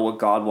to know what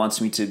God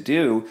wants me to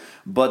do.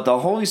 But the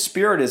Holy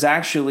Spirit is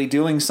actually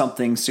doing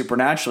something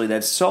supernaturally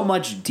that's so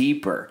much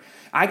deeper.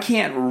 I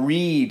can't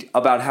read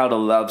about how to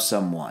love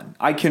someone.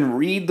 I can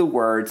read the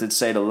words that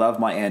say to love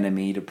my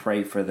enemy, to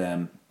pray for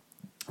them.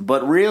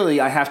 But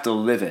really, I have to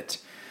live it.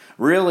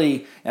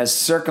 Really, as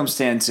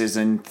circumstances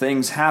and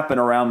things happen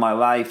around my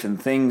life and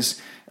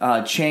things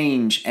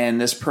change and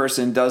this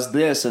person does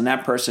this and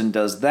that person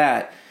does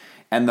that,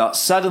 and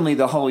suddenly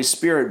the Holy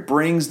Spirit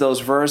brings those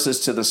verses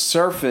to the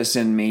surface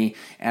in me,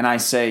 and I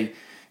say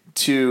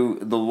to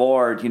the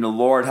Lord,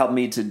 Lord, help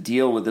me to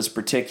deal with this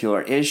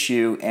particular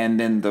issue. And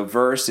then the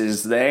verse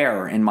is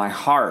there in my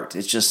heart.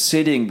 It's just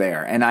sitting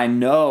there. And I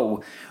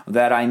know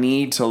that I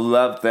need to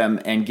love them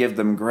and give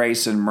them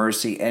grace and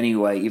mercy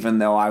anyway, even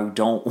though I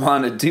don't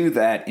want to do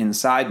that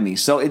inside me.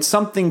 So it's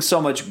something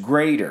so much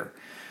greater.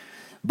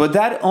 But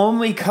that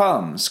only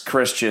comes,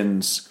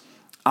 Christians,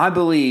 I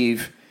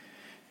believe,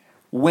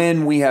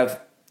 when we have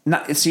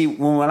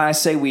when I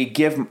say we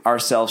give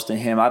ourselves to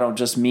him, I don't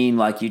just mean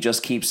like you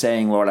just keep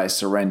saying, Lord, I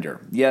surrender.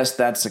 Yes,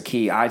 that's the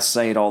key. I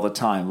say it all the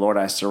time. Lord,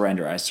 I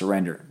surrender, I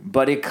surrender.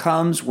 But it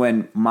comes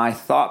when my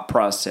thought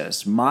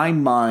process, my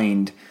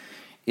mind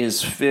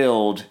is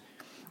filled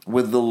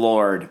with the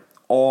Lord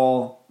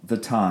all the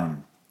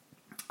time.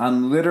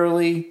 I'm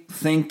literally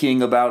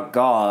thinking about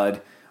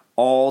God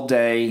all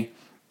day,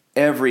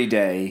 every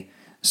day,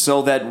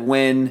 so that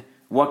when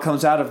what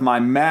comes out of my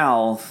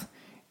mouth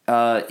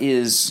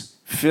is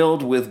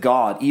filled with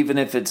God, even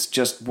if it's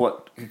just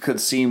what could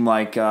seem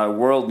like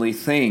worldly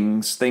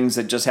things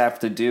that just have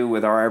to do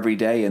with our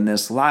everyday in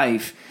this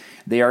life,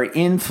 they are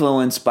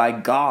influenced by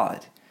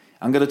God.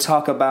 I'm going to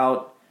talk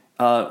about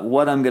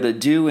what I'm going to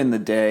do in the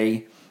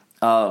day,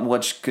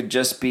 which could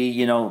just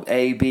be,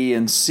 A, B,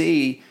 and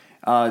C,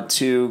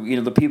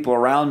 to, the people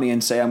around me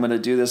and say, I'm going to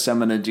do this, I'm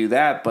going to do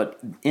that. But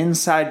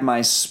inside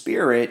my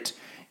spirit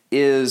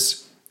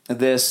is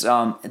this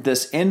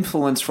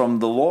influence from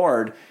the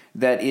Lord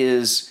that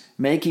is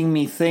making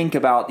me think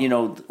about,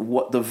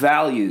 what the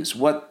values,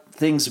 what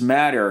things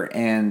matter.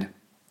 And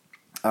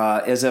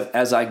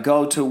as I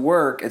go to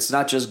work, it's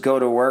not just go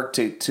to work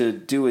to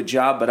do a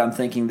job, but I'm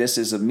thinking this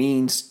is a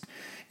means,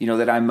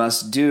 that I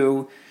must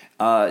do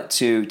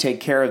to take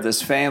care of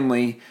this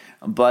family.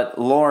 But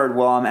Lord,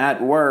 while I'm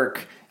at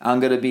work, I'm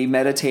going to be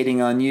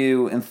meditating on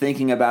you and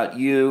thinking about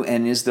you.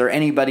 And is there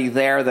anybody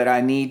there that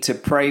I need to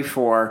pray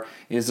for?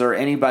 Is there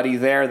anybody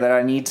there that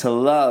I need to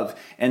love?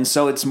 And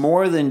so it's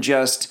more than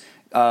just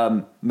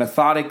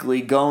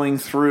methodically going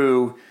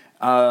through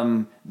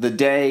the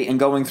day and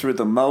going through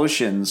the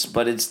motions,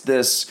 but it's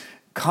this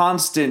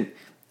constant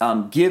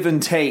give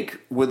and take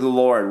with the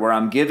Lord, where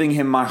I'm giving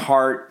him my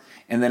heart,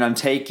 and then I'm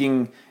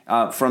taking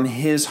from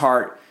his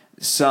heart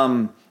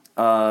some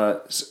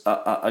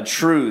a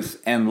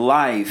truth and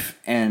life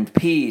and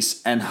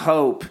peace and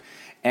hope,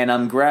 and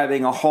I'm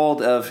grabbing a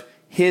hold of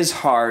his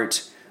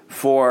heart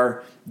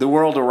for the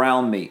world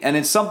around me. And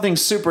it's something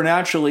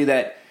supernaturally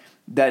that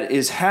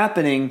is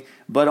happening,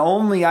 but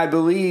only, I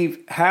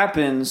believe,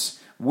 happens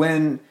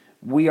when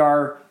we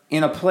are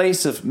in a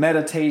place of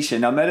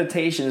meditation. Now,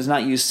 meditation is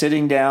not you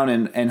sitting down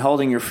and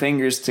holding your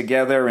fingers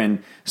together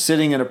and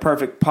sitting in a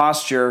perfect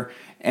posture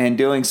and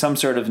doing some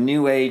sort of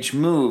new age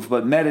move,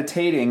 but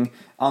meditating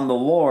on the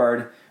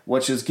Lord,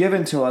 which is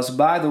given to us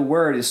by the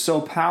Word, is so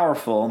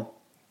powerful,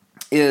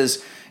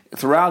 is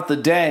throughout the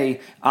day,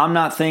 I'm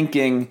not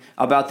thinking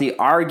about the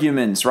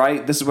arguments,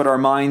 right? This is what our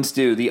minds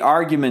do. The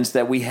arguments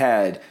that we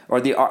had,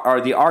 or the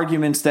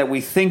arguments that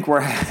we think we're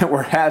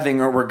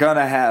having or we're going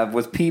to have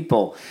with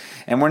people.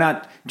 And we're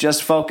not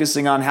just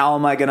focusing on how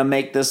am I going to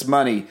make this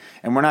money.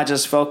 And we're not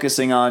just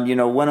focusing on,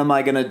 when am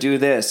I going to do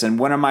this? And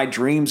when are my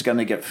dreams going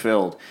to get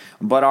filled?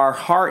 But our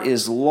heart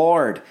is,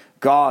 Lord,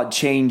 God,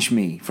 change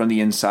me from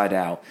the inside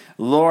out.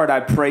 Lord,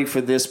 I pray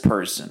for this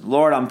person.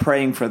 Lord, I'm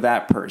praying for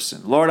that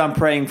person. Lord, I'm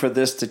praying for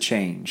this to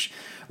change.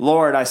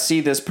 Lord, I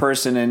see this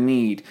person in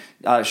need.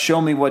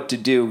 Show me what to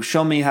do.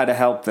 Show me how to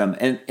help them.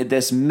 And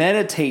this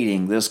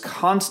meditating, this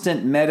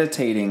constant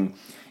meditating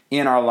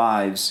in our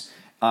lives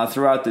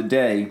throughout the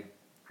day,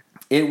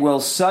 it will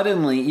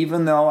suddenly,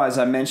 even though, as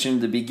I mentioned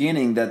in the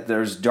beginning, that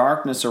there's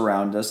darkness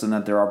around us and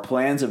that there are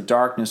plans of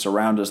darkness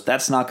around us,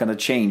 that's not going to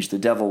change. The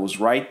devil was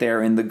right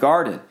there in the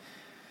garden.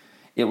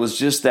 It was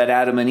just that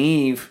Adam and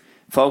Eve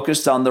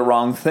focused on the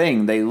wrong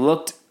thing. They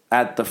looked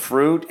at the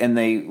fruit and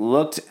they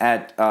looked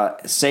at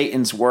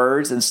Satan's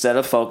words instead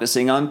of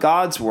focusing on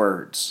God's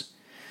words.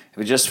 If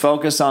we just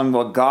focus on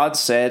what God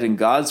said in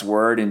God's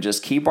word and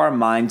just keep our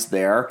minds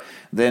there,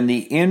 then the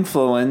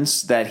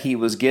influence that he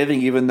was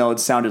giving, even though it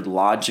sounded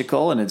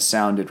logical and it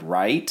sounded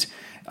right,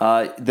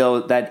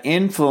 though that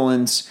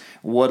influence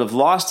would have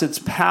lost its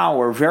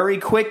power very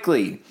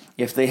quickly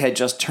if they had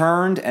just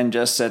turned and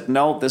just said,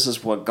 no, this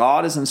is what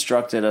God has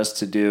instructed us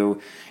to do,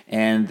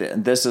 and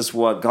this is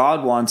what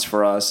God wants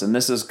for us, and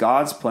this is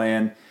God's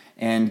plan,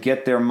 and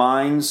get their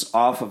minds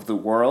off of the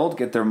world,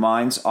 get their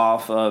minds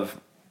off of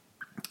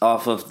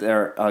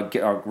their,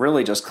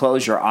 really just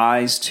close your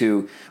eyes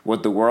to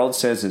what the world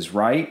says is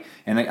right.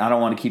 And I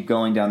don't want to keep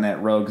going down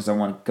that road because I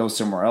want to go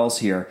somewhere else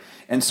here.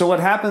 And so what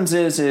happens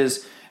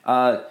is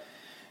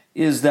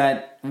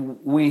that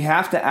we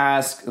have to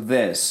ask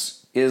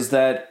this, is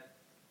that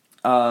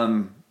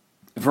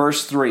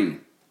verse 3,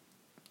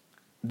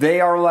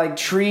 they are like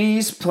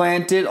trees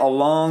planted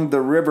along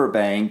the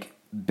riverbank,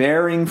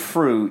 bearing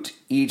fruit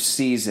each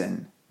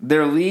season.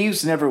 Their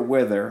leaves never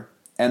wither,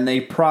 and they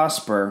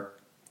prosper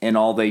in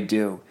all they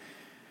do.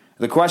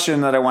 The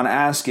question that I want to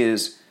ask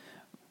is,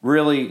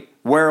 really,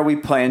 where are we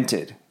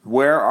planted?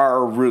 Where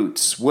are our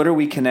roots? What are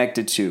we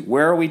connected to?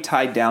 Where are we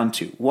tied down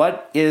to?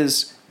 What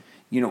is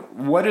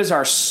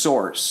our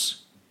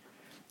source?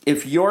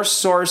 If your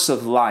source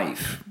of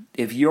life,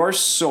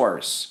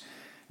 this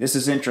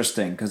is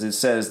interesting because it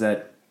says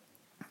that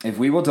if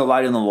we will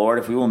delight in the Lord,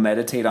 if we will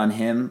meditate on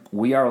him,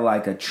 we are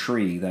like a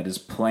tree that is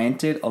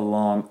planted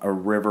along a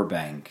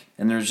riverbank.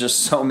 And there's just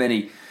so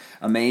many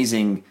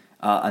amazing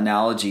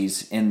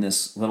analogies in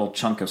this little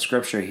chunk of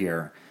scripture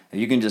here.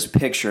 You can just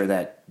picture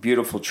that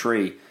beautiful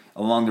tree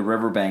along the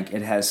riverbank.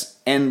 It has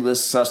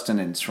endless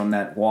sustenance from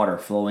that water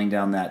flowing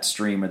down that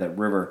stream or that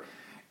river,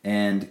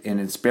 and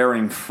it's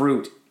bearing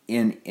fruit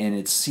in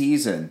its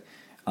season.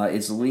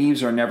 Its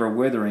leaves are never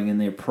withering, and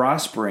they're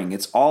prospering.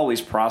 It's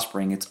always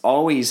prospering. It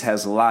always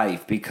has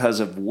life because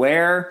of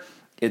where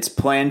it's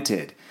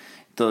planted.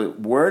 The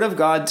Word of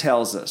God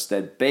tells us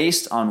that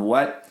based on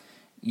what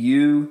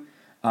you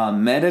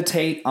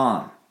meditate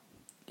on.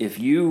 If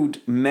you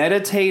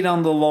meditate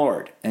on the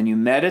Lord and you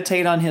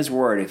meditate on his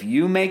word, if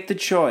you make the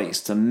choice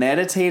to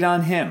meditate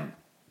on him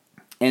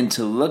and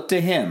to look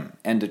to him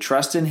and to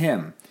trust in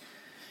him,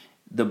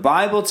 the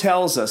Bible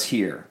tells us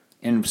here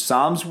in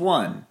Psalms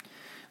 1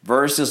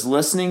 verses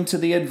listening to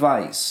the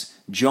advice,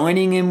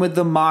 joining in with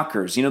the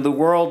mockers. The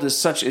world has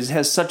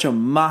such a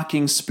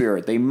mocking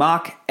spirit. They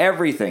mock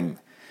everything.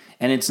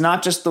 And it's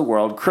not just the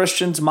world.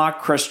 Christians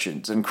mock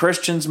Christians, and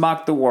Christians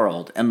mock the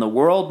world, and the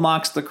world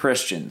mocks the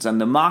Christians,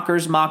 and the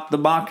mockers mock the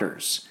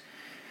mockers.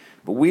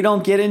 But we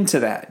don't get into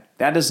that.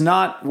 That is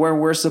not where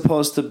we're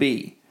supposed to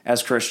be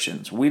as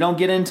Christians. We don't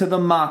get into the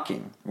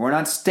mocking. We're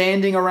not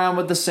standing around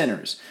with the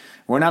sinners.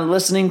 We're not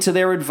listening to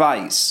their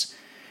advice.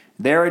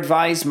 Their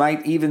advice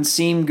might even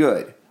seem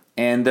good,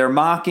 and their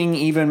mocking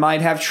even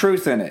might have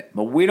truth in it.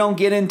 But we don't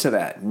get into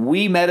that.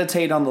 We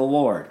meditate on the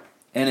Lord.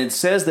 And it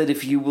says that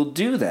if you will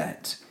do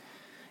that,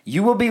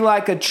 you will be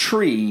like a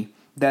tree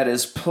that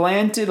is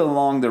planted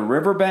along the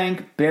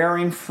riverbank,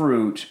 bearing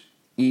fruit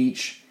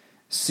each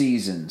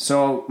season.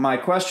 So my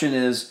question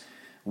is,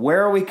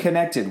 where are we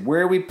connected?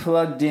 Where are we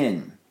plugged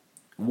in?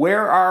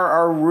 Where are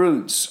our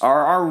roots?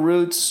 Are our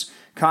roots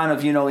kind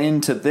of,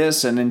 into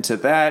this and into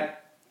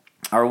that?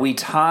 Are we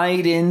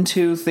tied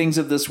into things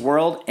of this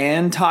world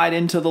and tied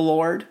into the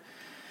Lord?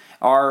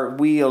 Are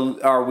we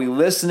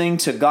listening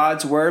to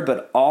God's word,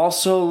 but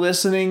also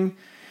listening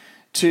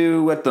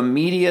to what the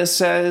media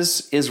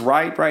says is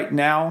right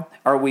now?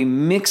 Are we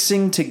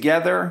mixing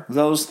together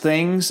those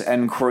things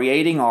and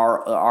creating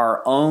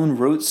our own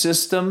root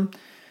system?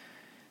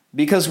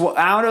 Because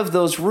out of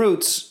those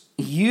roots,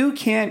 you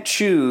can't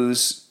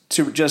choose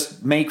to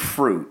just make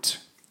fruit.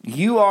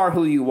 You are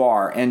who you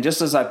are. And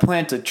just as I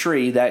plant a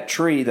tree, that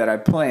tree that I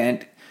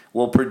plant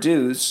will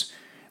produce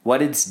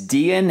what its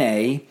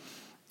DNA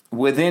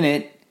within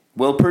it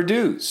will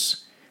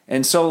produce.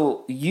 And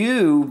so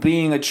you,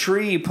 being a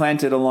tree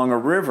planted along a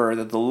river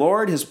that the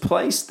Lord has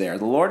placed there,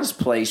 the Lord has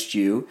placed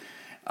you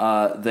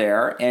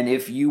there. And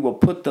if you will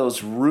put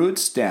those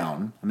roots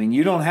down, I mean,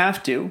 you don't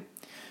have to.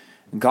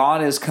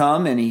 God has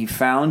come and he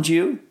found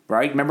you,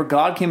 right? Remember,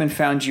 God came and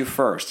found you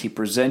first. He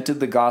presented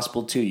the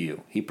gospel to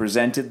you. He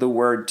presented the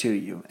word to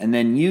you. And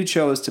then you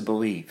chose to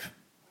believe.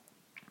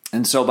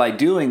 And so by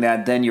doing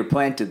that, then you're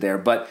planted there.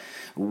 But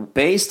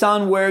based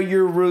on where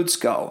your roots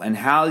go and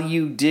how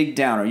you dig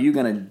down, are you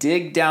going to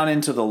dig down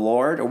into the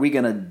Lord? Are we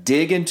going to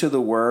dig into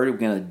the Word? Are we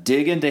going to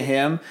dig into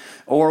Him?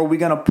 Or are we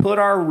going to put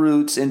our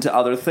roots into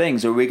other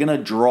things? Are we going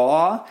to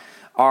draw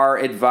our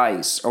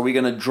advice? Are we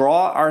going to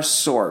draw our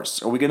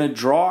source? Are we going to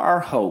draw our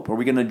hope? Are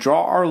we going to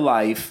draw our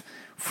life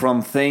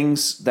from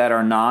things that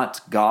are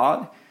not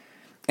God?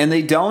 And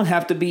they don't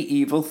have to be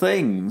evil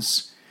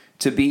things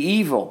to be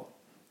evil.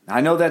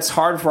 I know that's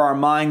hard for our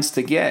minds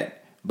to get.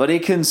 But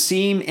it can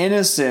seem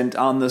innocent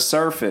on the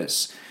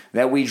surface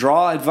that we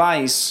draw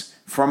advice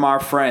from our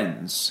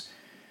friends.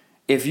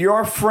 If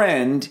your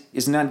friend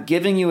is not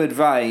giving you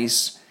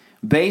advice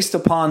based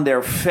upon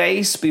their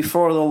face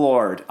before the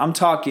Lord, I'm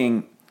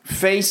talking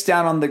face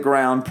down on the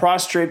ground,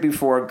 prostrate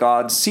before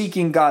God,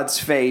 seeking God's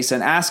face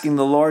and asking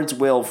the Lord's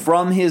will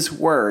from His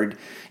Word,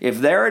 if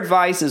their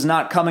advice is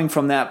not coming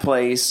from that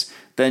place,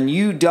 then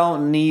you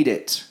don't need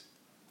it.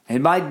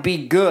 It might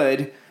be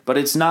good, but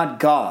it's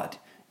not God.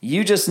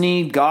 You just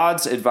need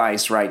God's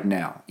advice right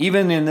now.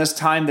 Even in this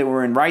time that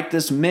we're in right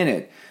this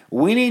minute,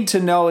 we need to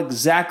know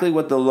exactly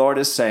what the Lord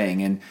is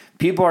saying. And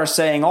people are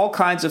saying all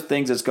kinds of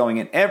things that's going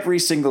in every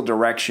single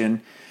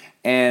direction.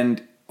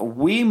 And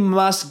we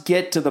must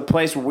get to the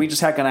place where we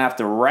just going to have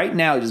to right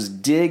now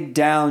just dig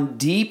down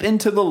deep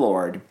into the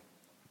Lord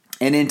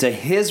and into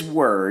His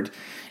Word.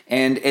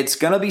 And it's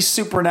going to be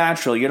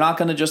supernatural. You're not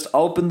going to just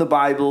open the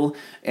Bible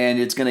and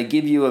it's going to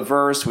give you a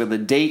verse with a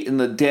date and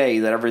the day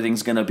that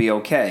everything's going to be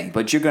okay.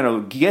 But you're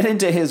going to get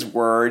into His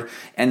Word,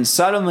 and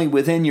suddenly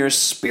within your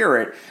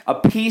spirit, a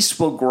peace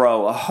will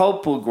grow, a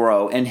hope will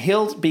grow, and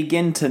He'll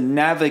begin to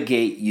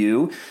navigate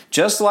you,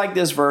 just like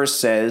this verse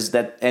says,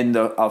 that and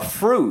a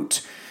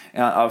fruit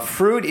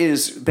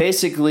is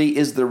basically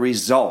the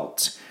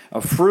result.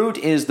 A fruit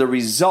is the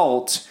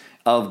result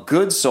of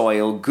good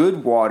soil,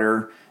 good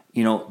water,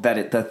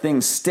 that the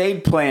thing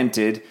stayed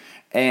planted,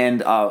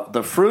 and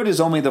the fruit is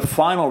only the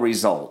final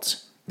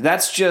result.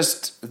 That's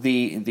just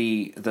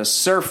the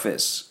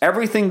surface.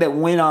 Everything that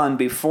went on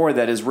before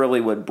that is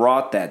really what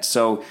brought that.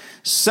 So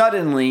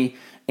suddenly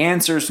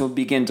answers will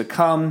begin to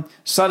come.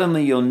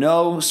 Suddenly you'll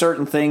know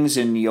certain things,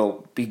 and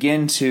you'll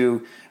begin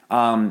to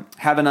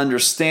have an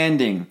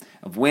understanding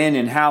of when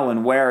and how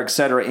and where,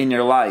 etc. in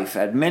your life.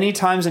 At many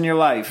times in your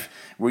life,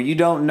 where you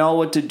don't know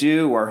what to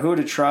do or who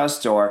to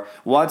trust or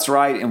what's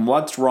right and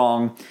what's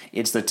wrong,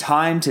 it's the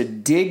time to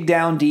dig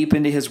down deep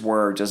into His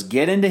Word. Just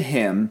get into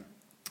Him,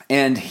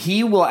 and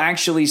He will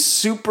actually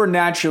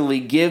supernaturally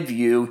give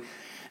you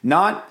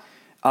not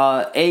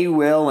a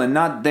will and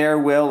not their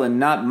will and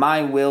not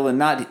my will and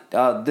not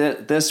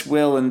this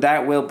will and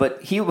that will,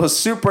 but He will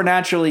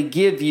supernaturally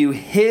give you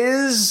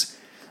His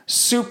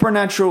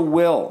supernatural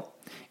will.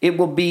 It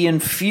will be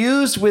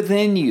infused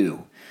within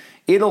you.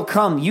 It'll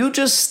come. You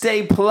just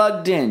stay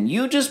plugged in.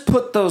 You just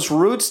put those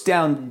roots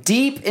down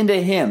deep into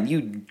Him.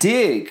 You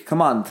dig.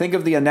 Come on, think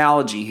of the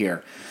analogy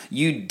here.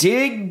 You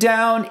dig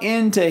down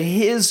into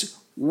His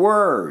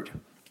Word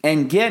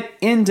and get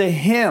into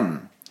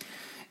Him.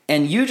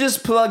 And you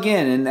just plug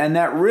in. And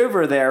that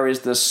river there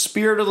is the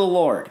Spirit of the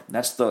Lord.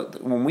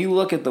 When we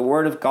look at the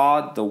Word of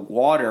God, the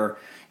water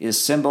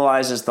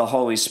symbolizes the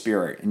Holy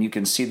Spirit. And you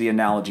can see the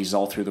analogies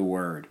all through the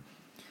Word.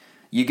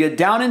 You get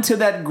down into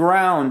that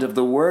ground of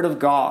the Word of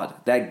God,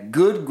 that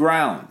good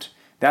ground.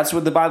 That's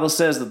what the Bible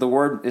says, that the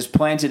Word is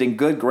planted in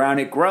good ground,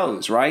 it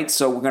grows, right?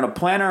 So we're going to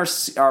plant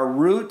our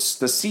roots.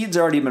 The seed's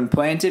already been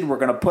planted. We're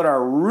going to put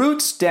our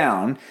roots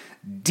down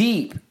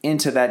deep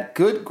into that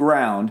good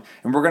ground,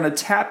 and we're going to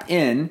tap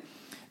in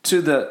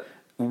to the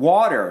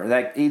water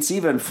that it's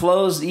even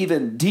flows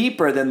even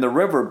deeper than the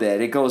riverbed.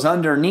 It goes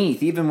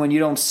underneath. Even when you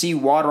don't see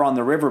water on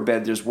the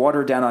riverbed, there's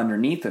water down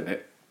underneath of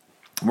it.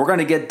 We're going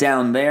to get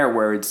down there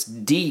where it's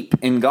deep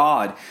in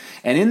God.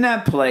 And in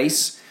that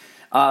place,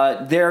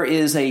 there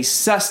is a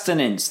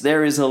sustenance.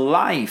 There is a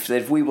life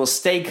that if we will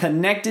stay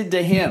connected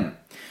to Him.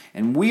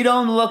 And we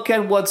don't look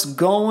at what's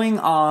going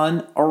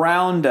on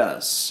around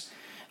us.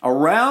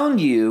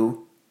 Around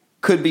you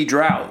could be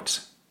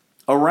drought.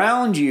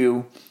 Around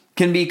you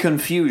can be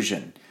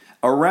confusion.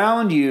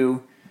 Around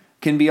you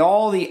can be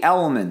all the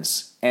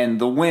elements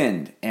and the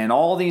wind and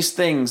all these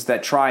things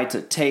that try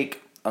to take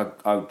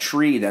a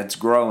tree that's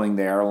growing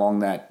there along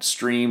that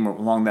stream or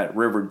along that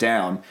river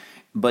down.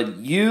 But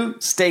you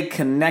stay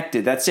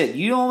connected. That's it.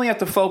 You only have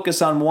to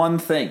focus on one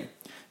thing.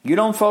 You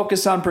don't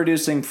focus on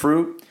producing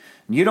fruit.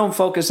 You don't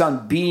focus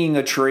on being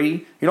a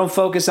tree. You don't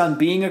focus on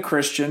being a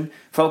Christian.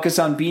 Focus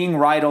on being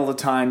right all the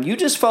time. You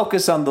just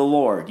focus on the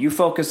Lord. You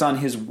focus on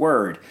His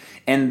Word.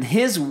 And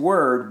His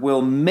Word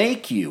will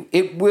make you.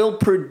 It will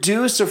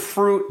produce a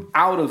fruit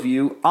out of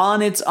you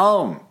on its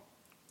own.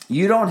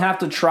 You don't have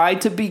to try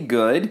to be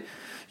good.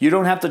 You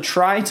don't have to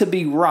try to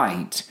be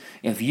right.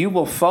 If you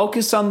will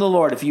focus on the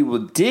Lord, if you will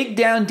dig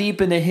down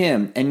deep into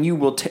Him, and you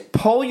will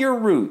pull your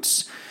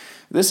roots,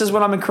 this is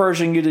what I'm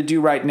encouraging you to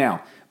do right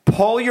now.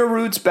 Pull your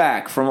roots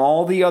back from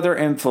all the other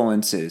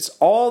influences,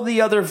 all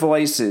the other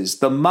voices,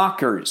 the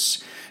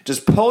mockers.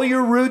 Just pull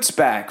your roots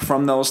back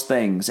from those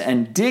things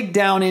and dig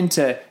down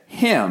into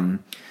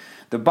Him.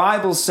 The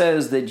Bible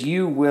says that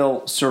you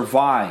will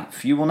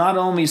survive. You will not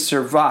only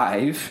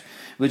survive,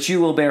 but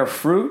you will bear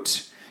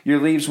fruit. Your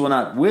leaves will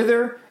not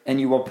wither, and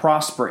you will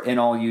prosper in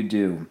all you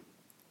do.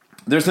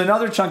 There's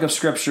another chunk of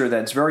scripture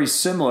that's very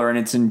similar, and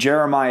it's in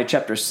Jeremiah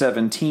chapter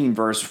 17,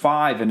 verse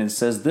 5, and it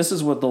says, "This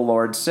is what the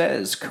Lord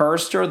says,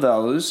 cursed are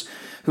those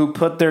who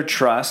put their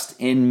trust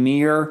in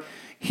mere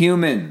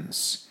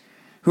humans,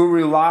 who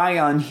rely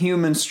on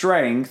human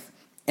strength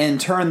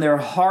and turn their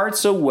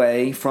hearts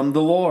away from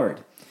the Lord.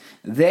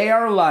 They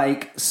are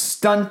like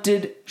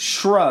stunted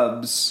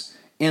shrubs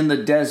in the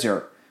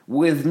desert,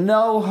 with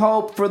no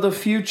hope for the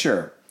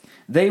future.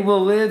 They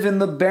will live in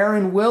the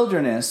barren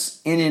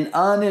wilderness in an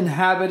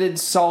uninhabited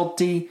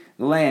salty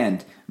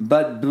land.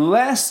 But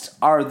blessed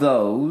are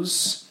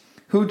those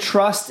who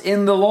trust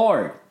in the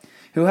Lord,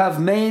 who have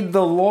made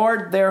the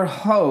Lord their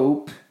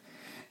hope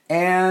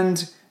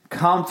and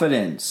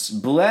confidence."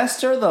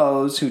 Blessed are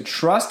those who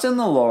trust in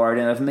the Lord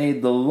and have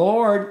made the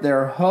Lord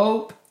their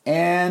hope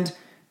and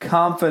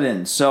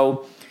confidence.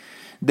 So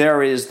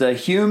there is the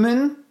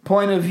human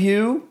point of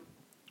view,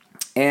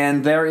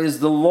 and there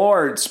is the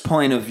Lord's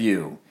point of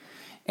view.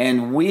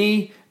 And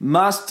we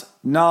must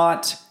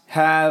not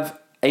have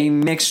a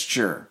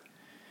mixture.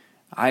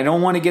 I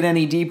don't want to get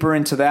any deeper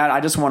into that. I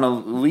just want to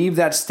leave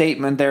that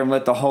statement there and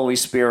let the Holy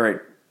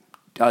Spirit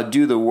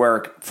do the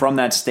work from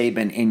that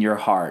statement in your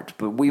heart.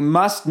 But we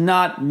must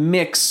not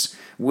mix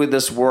with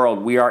this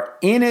world. We are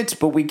in it,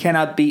 but we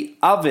cannot be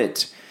of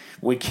it.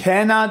 We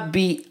cannot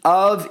be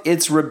of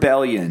its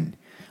rebellion.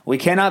 We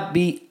cannot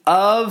be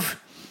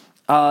of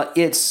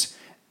its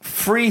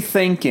free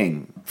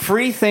thinking.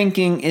 Free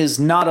thinking is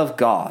not of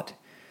God.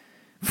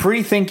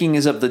 Free thinking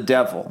is of the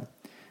devil.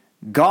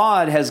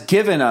 God has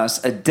given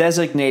us a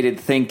designated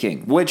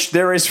thinking, which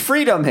there is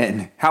freedom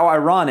in. How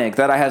ironic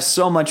that I have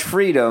so much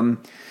freedom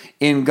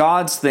in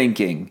God's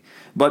thinking.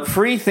 But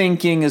free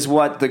thinking is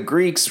what the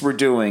Greeks were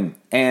doing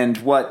and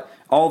what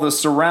all the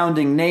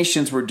surrounding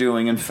nations were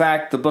doing. In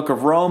fact, the book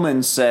of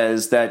Romans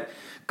says that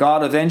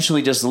God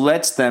eventually just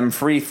lets them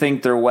free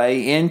think their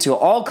way into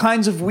all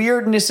kinds of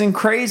weirdness and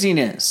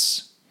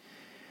craziness.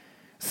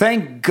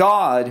 Thank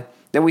God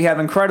that we have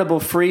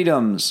incredible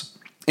freedoms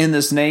in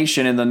this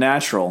nation in the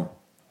natural.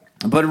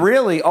 But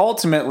really,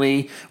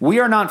 ultimately, we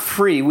are not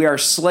free. We are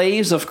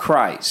slaves of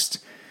Christ.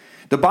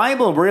 The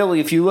Bible really,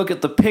 if you look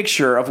at the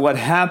picture of what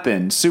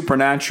happened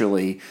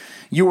supernaturally,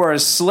 you are a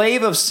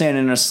slave of sin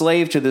and a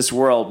slave to this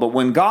world. But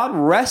when God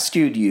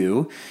rescued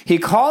you, He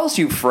calls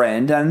you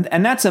friend,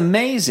 and that's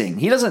amazing.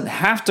 He doesn't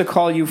have to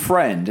call you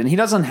friend, and He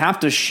doesn't have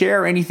to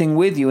share anything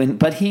with you,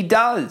 but He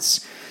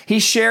does. He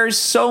shares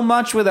so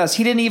much with us.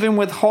 He didn't even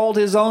withhold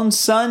His own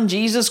Son,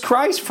 Jesus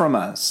Christ, from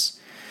us.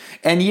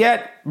 And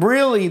yet,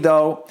 really,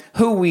 though,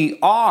 who we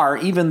are,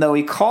 even though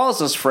He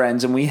calls us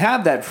friends and we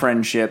have that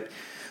friendship,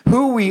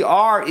 who we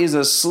are is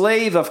a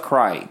slave of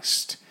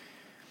Christ.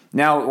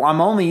 Now, I'm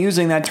only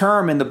using that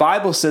term, and the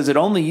Bible says it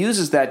only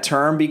uses that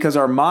term because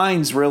our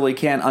minds really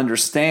can't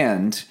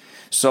understand.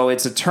 So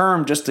it's a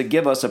term just to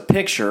give us a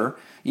picture,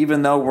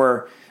 even though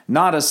we're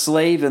not a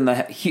slave in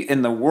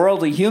the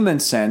worldly human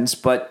sense,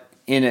 but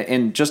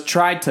in just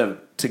try to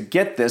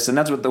get this, and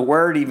that's what the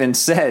word even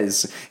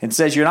says. It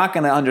says you're not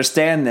going to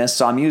understand this,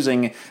 so I'm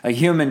using a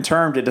human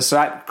term to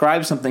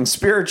describe something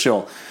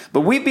spiritual.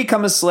 But we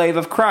become a slave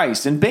of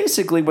Christ, and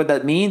basically what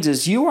that means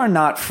is you are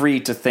not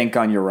free to think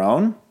on your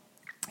own.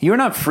 You're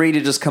not free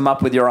to just come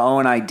up with your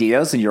own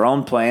ideas and your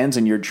own plans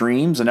and your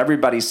dreams. And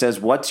everybody says,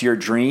 what's your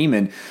dream?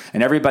 And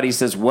everybody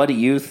says, what do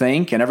you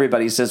think? And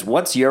everybody says,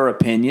 what's your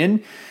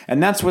opinion?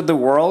 And that's what the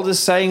world is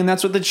saying. And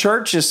that's what the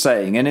church is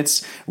saying.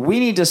 And we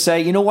need to say,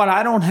 you know what?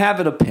 I don't have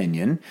an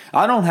opinion.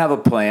 I don't have a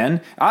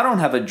plan. I don't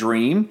have a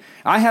dream.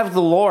 I have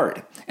the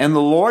Lord. And the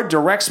Lord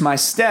directs my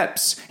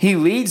steps. He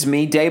leads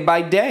me day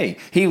by day.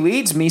 He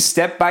leads me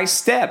step by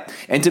step.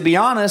 And to be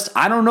honest,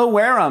 I don't know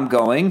where I'm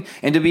going.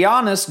 And to be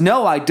honest,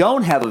 no, I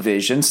don't have a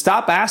vision.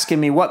 Stop asking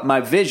me what my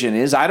vision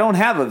is. I don't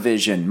have a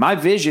vision. My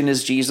vision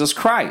is Jesus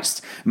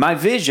Christ. My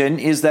vision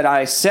is that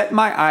I set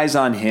my eyes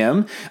on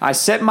Him. I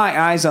set my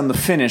eyes on the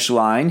finish finish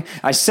line.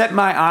 I set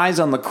my eyes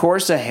on the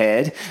course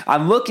ahead.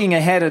 I'm looking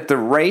ahead at the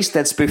race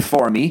that's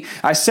before me.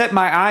 I set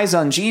my eyes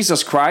on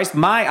Jesus Christ.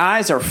 My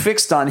eyes are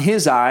fixed on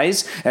his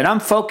eyes, and I'm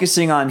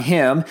focusing on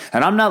him,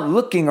 and I'm not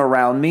looking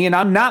around me, and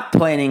I'm not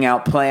planning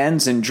out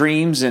plans and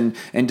dreams and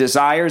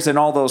desires and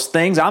all those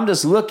things. I'm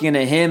just looking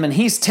at him, and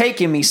he's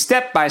taking me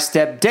step by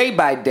step, day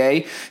by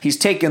day. He's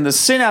taking the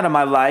sin out of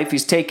my life.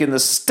 He's taking the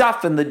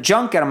stuff and the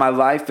junk out of my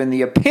life, and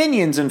the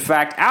opinions, in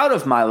fact, out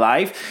of my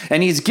life,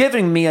 and he's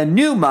giving me a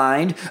new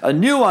mind, a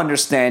new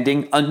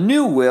understanding, a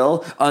new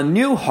will, a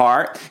new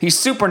heart. He's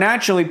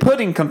supernaturally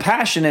putting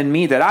compassion in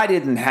me that I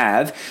didn't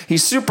have.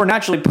 He's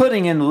supernaturally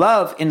putting in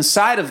love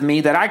inside of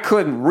me that I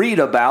couldn't read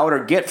about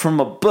or get from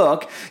a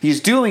book.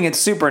 He's doing it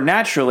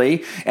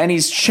supernaturally, and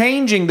he's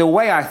changing the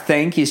way I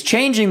think. He's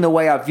changing the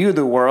way I view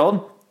the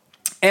world.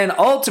 And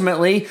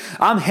ultimately,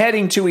 I'm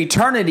heading to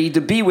eternity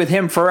to be with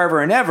him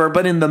forever and ever.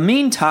 But in the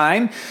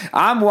meantime,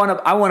 I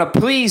want to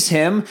please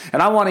him,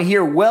 and I want to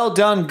hear, well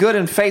done, good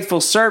and faithful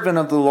servant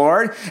of the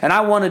Lord. And I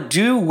want to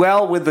do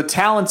well with the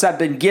talents I've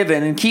been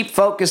given and keep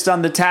focused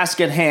on the task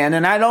at hand.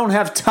 And I don't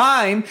have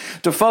time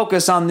to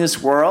focus on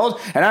this world.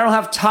 And I don't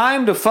have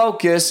time to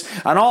focus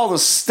on all the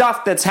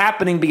stuff that's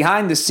happening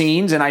behind the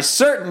scenes. And I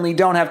certainly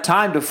don't have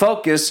time to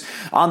focus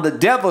on the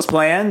devil's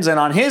plans and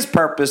on his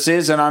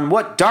purposes and on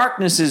what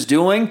darkness is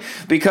doing.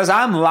 Because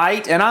I'm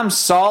light and I'm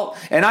salt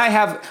and I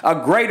have a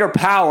greater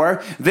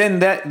power than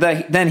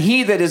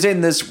he that is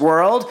in this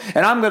world.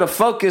 And I'm going to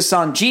focus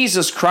on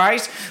Jesus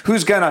Christ,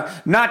 who's going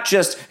to not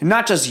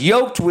just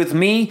yoked with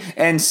me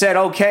and said,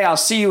 okay, I'll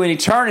see you in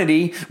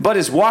eternity, but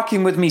is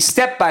walking with me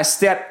step by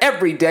step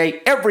every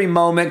day, every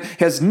moment,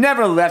 has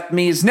never left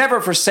me, has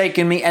never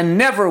forsaken me, and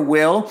never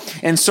will.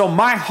 And so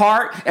my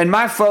heart and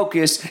my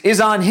focus is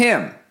on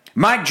him.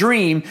 My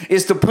dream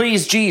is to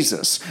please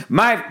Jesus.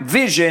 My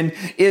vision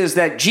is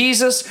that,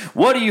 Jesus,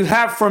 what do you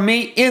have for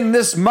me in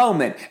this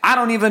moment? I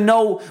don't even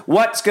know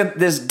what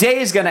this day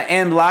is going to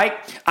end like.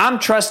 I'm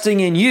trusting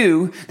in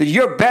you that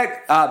you're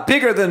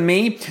bigger than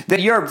me,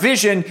 that your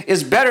vision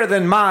is better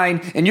than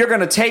mine, and you're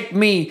going to take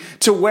me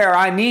to where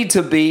I need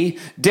to be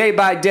day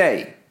by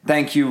day.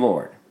 Thank you,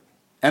 Lord.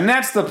 And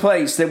that's the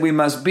place that we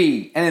must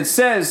be. And it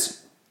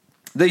says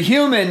the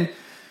human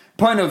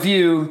point of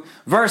view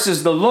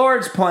versus the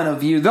Lord's point of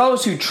view.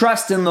 Those who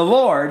trust in the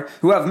Lord,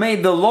 who have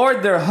made the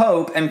Lord their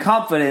hope and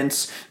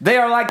confidence, they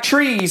are like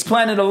trees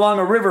planted along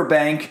a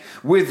riverbank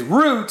with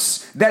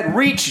roots that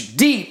reach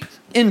deep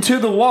into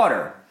the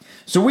water.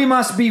 So we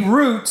must be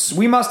roots.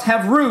 We must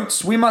have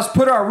roots. We must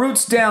put our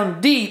roots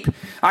down deep.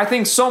 I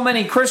think so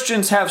many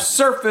Christians have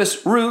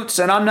surface roots,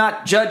 and I'm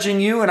not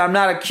judging you and I'm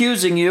not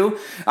accusing you.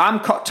 I'm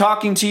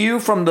talking to you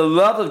from the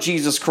love of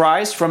Jesus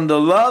Christ, from the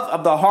love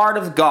of the heart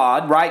of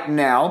God right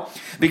now,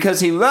 because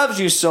he loves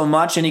you so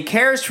much and he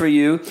cares for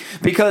you,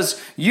 because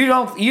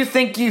you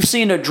think you've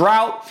seen a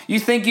drought.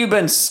 You think you've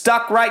been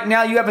stuck right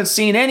now. You haven't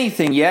seen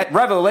anything yet.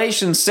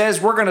 Revelation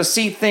says we're going to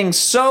see things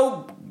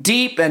so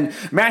deep, and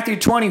Matthew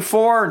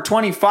 24 and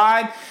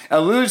 25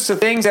 alludes to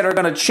things that are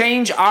going to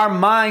change our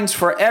minds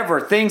forever.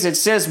 Things it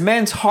says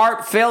men's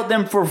heart failed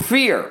them for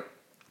fear.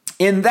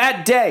 In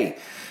that day,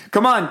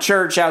 come on,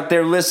 church out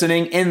there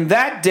listening, in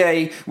that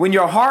day when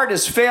your heart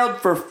has failed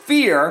for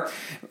fear,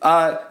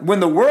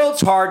 when the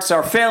world's hearts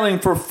are failing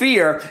for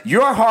fear,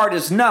 your heart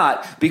is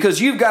not,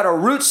 because you've got a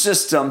root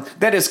system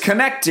that is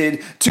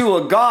connected to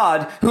a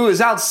God who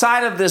is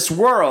outside of this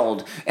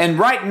world. And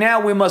right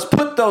now we must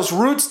put those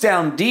roots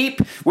down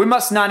deep. We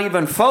must not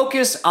even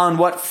focus on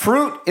what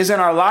fruit is in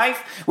our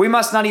life. We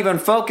must not even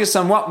focus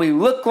on what we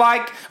look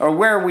like or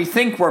where we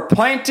think we're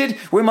planted.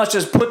 We must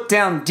just put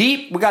down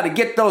deep. We got to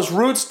get those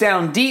roots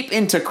down deep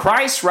into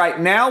Christ right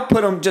now.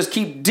 Just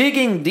keep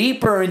digging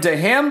deeper into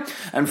him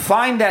and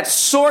find that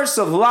source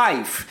of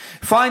life.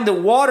 Find the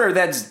water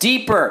that's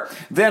deeper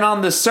than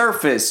on the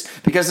surface,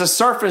 because the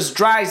surface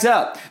dries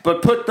up.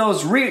 But put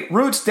those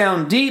roots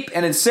down deep,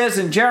 and it says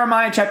in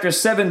Jeremiah chapter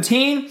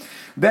 17,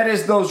 that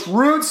as those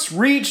roots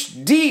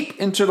reach deep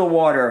into the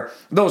water,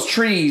 those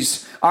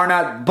trees are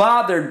not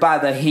bothered by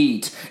the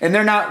heat, and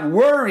they're not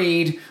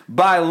worried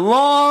by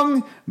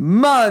long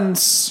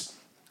months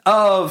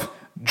of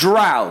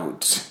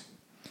drought.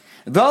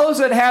 Those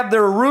that have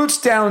their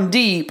roots down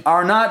deep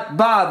are not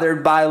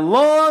bothered by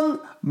long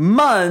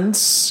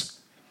months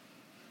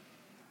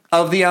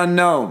of the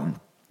unknown.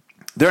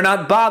 They're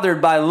not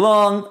bothered by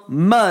long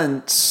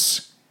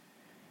months.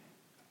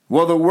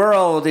 Well, the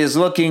world is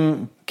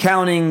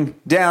counting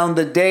down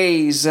the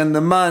days and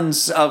the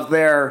months of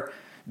their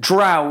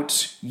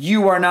drought.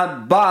 You are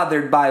not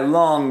bothered by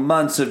long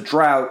months of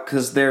drought,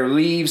 because their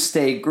leaves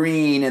stay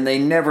green and they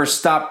never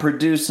stop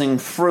producing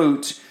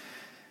fruit.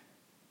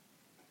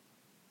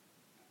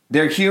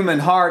 Their human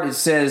heart, it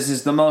says,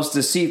 is the most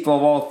deceitful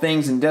of all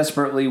things and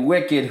desperately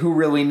wicked. Who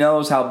really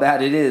knows how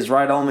bad it is,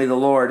 right? Only the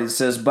Lord. It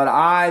says, but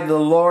I, the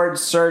Lord,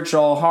 search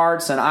all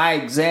hearts, and I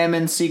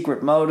examine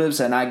secret motives,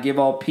 and I give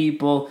all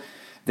people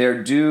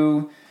their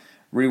due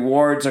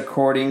rewards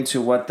according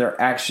to what their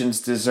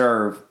actions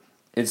deserve.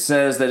 It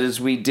says that as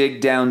we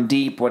dig down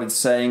deep, what it's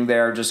saying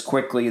there, just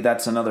quickly,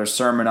 that's another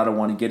sermon. I don't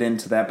want to get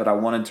into that, but I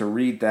wanted to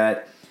read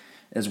that.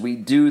 As we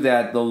do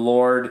that, the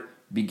Lord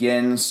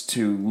begins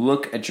to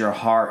look at your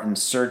heart and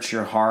search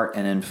your heart.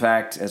 And in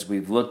fact, as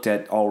we've looked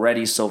at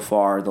already so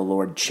far, the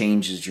Lord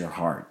changes your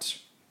heart.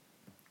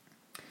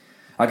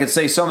 I could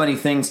say so many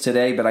things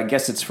today, but I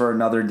guess it's for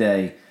another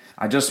day.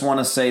 I just want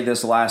to say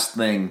this last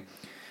thing,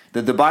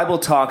 that the Bible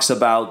talks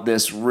about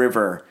this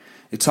river.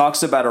 It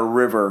talks about a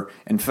river.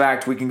 In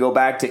fact, we can go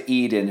back to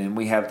Eden and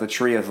we have the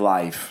tree of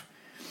life.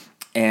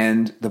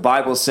 And the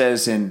Bible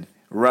says in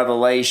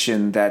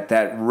Revelation that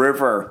that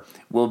river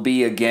will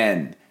be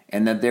again,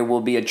 and that there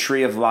will be a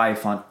tree of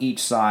life on each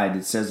side.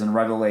 It says in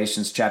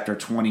Revelations chapter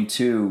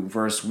 22,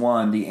 verse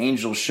 1, the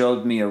angel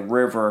showed me a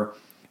river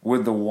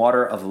with the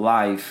water of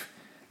life,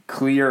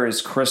 clear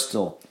as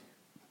crystal,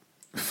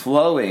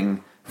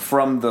 flowing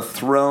from the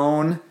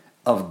throne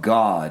of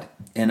God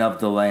and of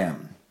the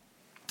Lamb.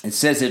 It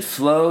says it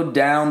flowed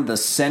down the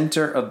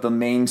center of the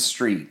main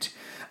street.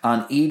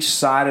 On each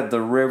side of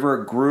the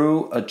river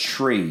grew a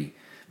tree,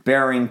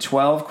 bearing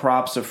 12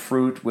 crops of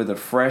fruit with a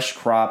fresh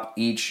crop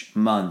each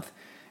month.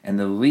 And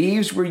the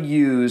leaves were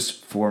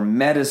used for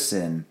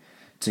medicine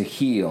to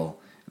heal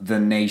the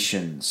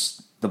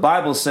nations. The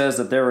Bible says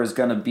that there is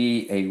going to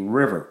be a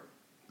river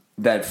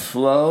that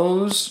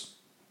flows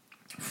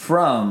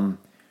from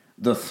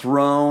the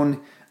throne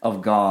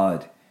of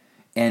God,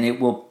 and it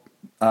will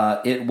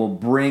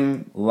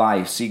bring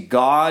life. See,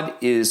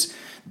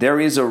 there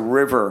is a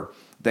river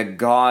that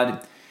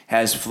God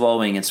has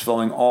flowing. It's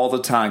flowing all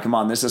the time. Come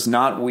on, this is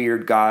not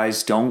weird,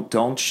 guys.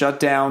 Don't shut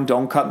down.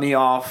 Don't cut me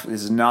off.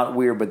 This is not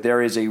weird, but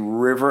there is a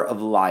river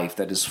of life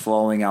that is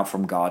flowing out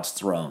from God's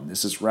throne.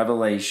 This is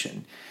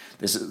Revelation.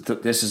 This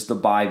is the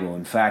Bible.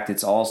 In fact,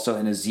 it's also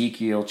in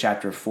Ezekiel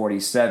chapter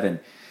 47.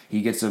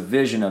 He gets a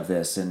vision of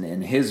this, and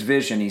in his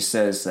vision, he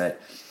says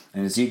that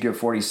in Ezekiel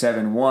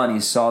 47:1, he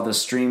saw the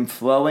stream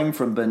flowing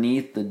from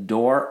beneath the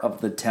door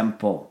of the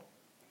temple.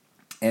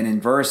 And in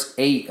verse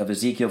 8 of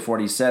Ezekiel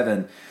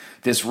 47,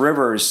 this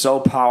river is so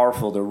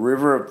powerful.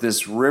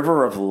 This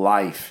river of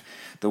life,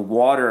 the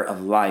water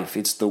of life.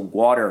 It's the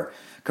water.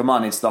 Come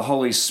on, it's the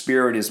Holy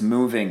Spirit is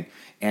moving,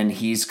 and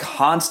he's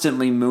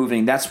constantly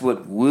moving. That's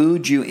what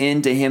wooed you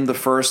into him the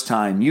first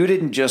time. You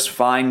didn't just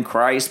find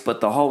Christ,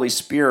 but the Holy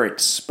Spirit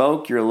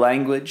spoke your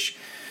language.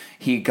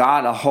 He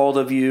got a hold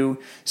of you.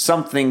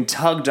 Something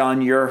tugged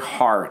on your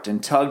heart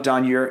and tugged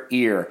on your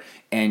ear,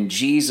 and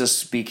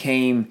Jesus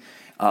became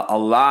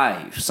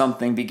alive.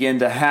 Something began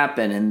to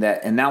happen, and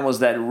that was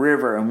that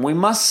river. And we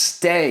must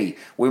stay.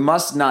 We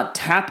must not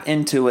tap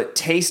into it,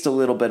 taste a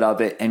little bit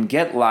of it, and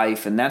get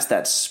life. And that's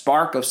that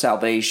spark of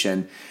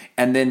salvation.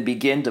 And then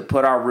begin to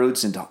put our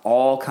roots into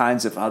all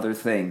kinds of other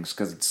things.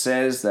 Because it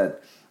says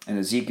that in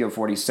Ezekiel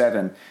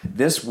 47,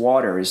 this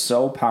water is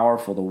so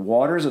powerful. The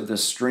waters of the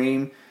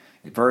stream,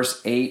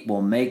 verse 8,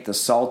 will make the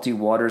salty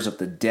waters of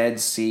the Dead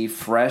Sea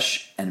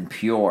fresh and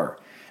pure.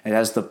 It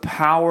has the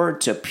power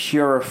to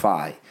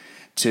purify,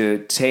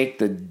 to take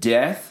the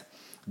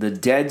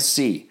Dead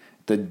Sea,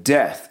 the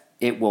death.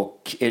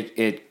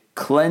 It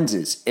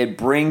cleanses. It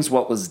brings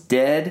what was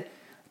dead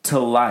to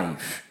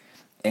life.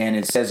 And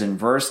it says in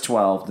verse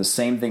 12, the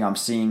same thing I'm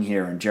seeing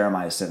here in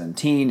Jeremiah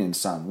 17, in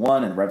Psalm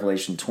 1, and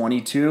Revelation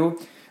 22.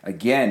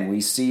 Again, we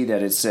see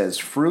that it says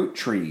fruit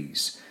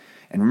trees.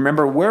 And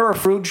remember, we're a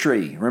fruit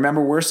tree.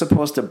 Remember, we're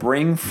supposed to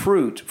bring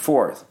fruit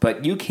forth.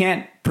 But you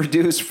can't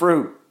produce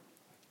fruit.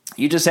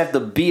 You just have to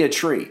be a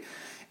tree.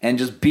 And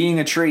just being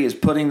a tree is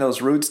putting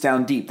those roots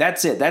down deep.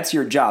 That's it. That's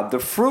your job. The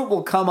fruit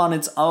will come on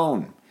its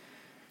own.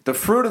 The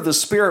fruit of the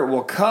Spirit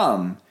will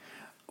come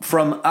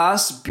from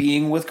us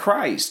being with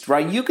Christ,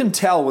 right? You can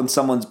tell when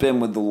someone's been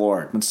with the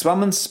Lord. When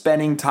someone's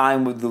spending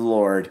time with the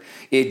Lord,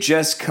 it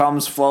just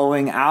comes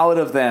flowing out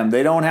of them.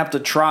 They don't have to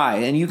try.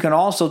 And you can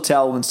also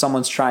tell when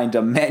someone's trying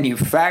to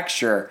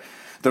manufacture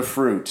the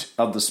fruit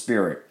of the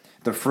Spirit,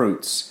 the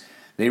fruits.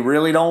 They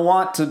really don't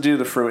want to do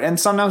the fruit. And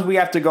sometimes we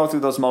have to go through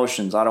those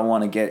motions. I don't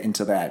want to get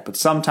into that. But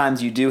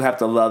sometimes you do have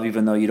to love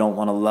even though you don't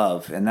want to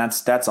love. And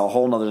that's a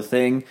whole other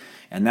thing.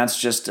 And that's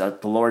just the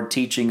Lord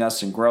teaching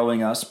us and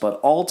growing us.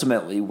 But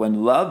ultimately,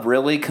 when love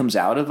really comes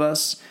out of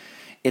us,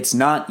 it's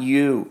not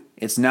you.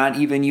 It's not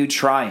even you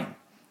trying.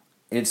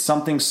 It's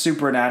something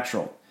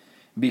supernatural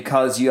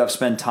because you have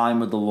spent time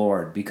with the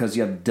Lord, because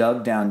you have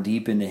dug down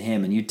deep into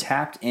Him and you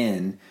tapped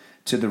in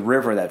to the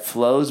river that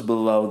flows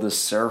below the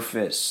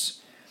surface.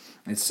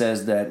 It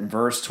says that in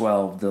verse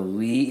 12, the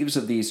leaves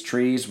of these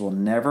trees will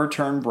never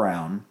turn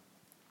brown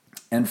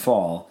and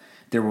fall.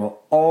 There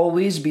will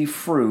always be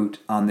fruit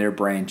on their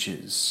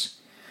branches.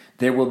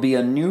 There will be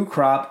a new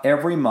crop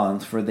every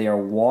month, for they are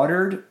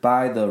watered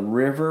by the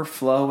river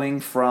flowing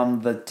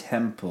from the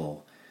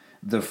temple.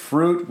 The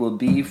fruit will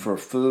be for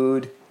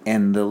food,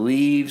 and the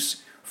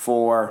leaves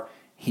for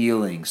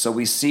healing. So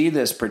we see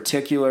this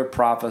particular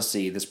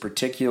prophecy, this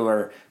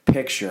particular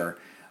picture,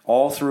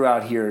 all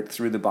throughout here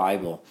through the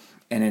Bible.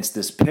 And it's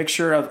this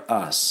picture of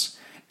us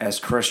as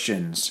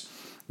Christians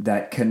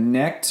that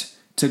connect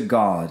to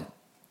God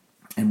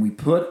and we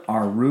put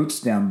our roots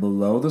down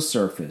below the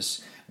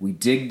surface. We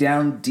dig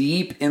down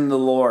deep in the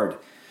Lord.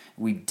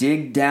 We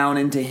dig down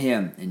into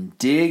Him and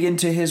dig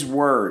into His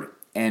Word,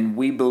 and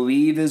we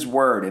believe His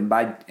Word.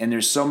 And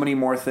there's so many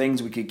more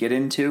things we could get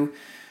into,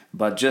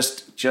 but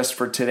just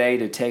for today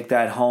to take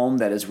that home,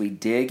 that as we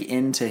dig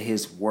into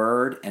His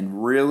Word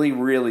and really,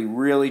 really,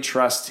 really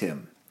trust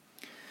Him.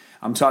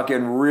 I'm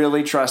talking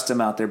really trust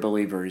Him out there,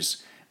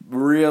 believers.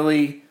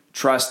 Really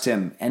trust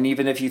Him. And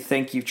even if you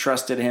think you've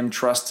trusted Him,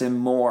 trust Him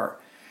more.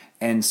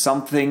 And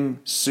something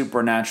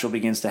supernatural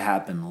begins to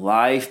happen.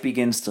 Life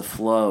begins to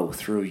flow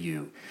through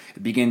you.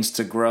 It begins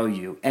to grow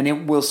you. And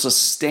it will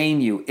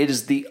sustain you. It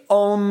is the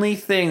only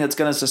thing that's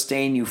going to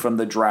sustain you from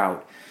the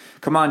drought.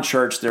 Come on,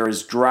 church. There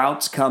is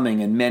droughts coming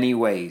in many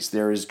ways.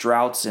 There is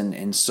droughts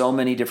in so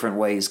many different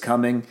ways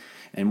coming.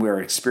 And we're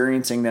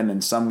experiencing them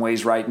in some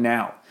ways right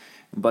now.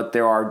 But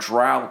there are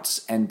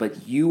droughts,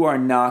 but you are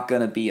not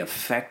going to be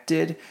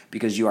affected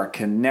because you are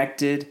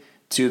connected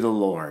to the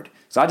Lord.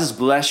 So I just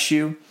bless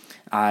you.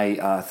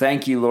 I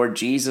thank you, Lord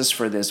Jesus,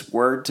 for this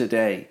word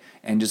today,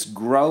 and just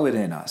grow it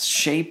in us.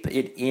 Shape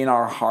it in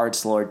our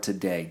hearts, Lord,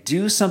 today.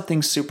 Do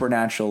something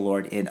supernatural,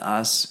 Lord, in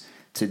us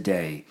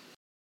today.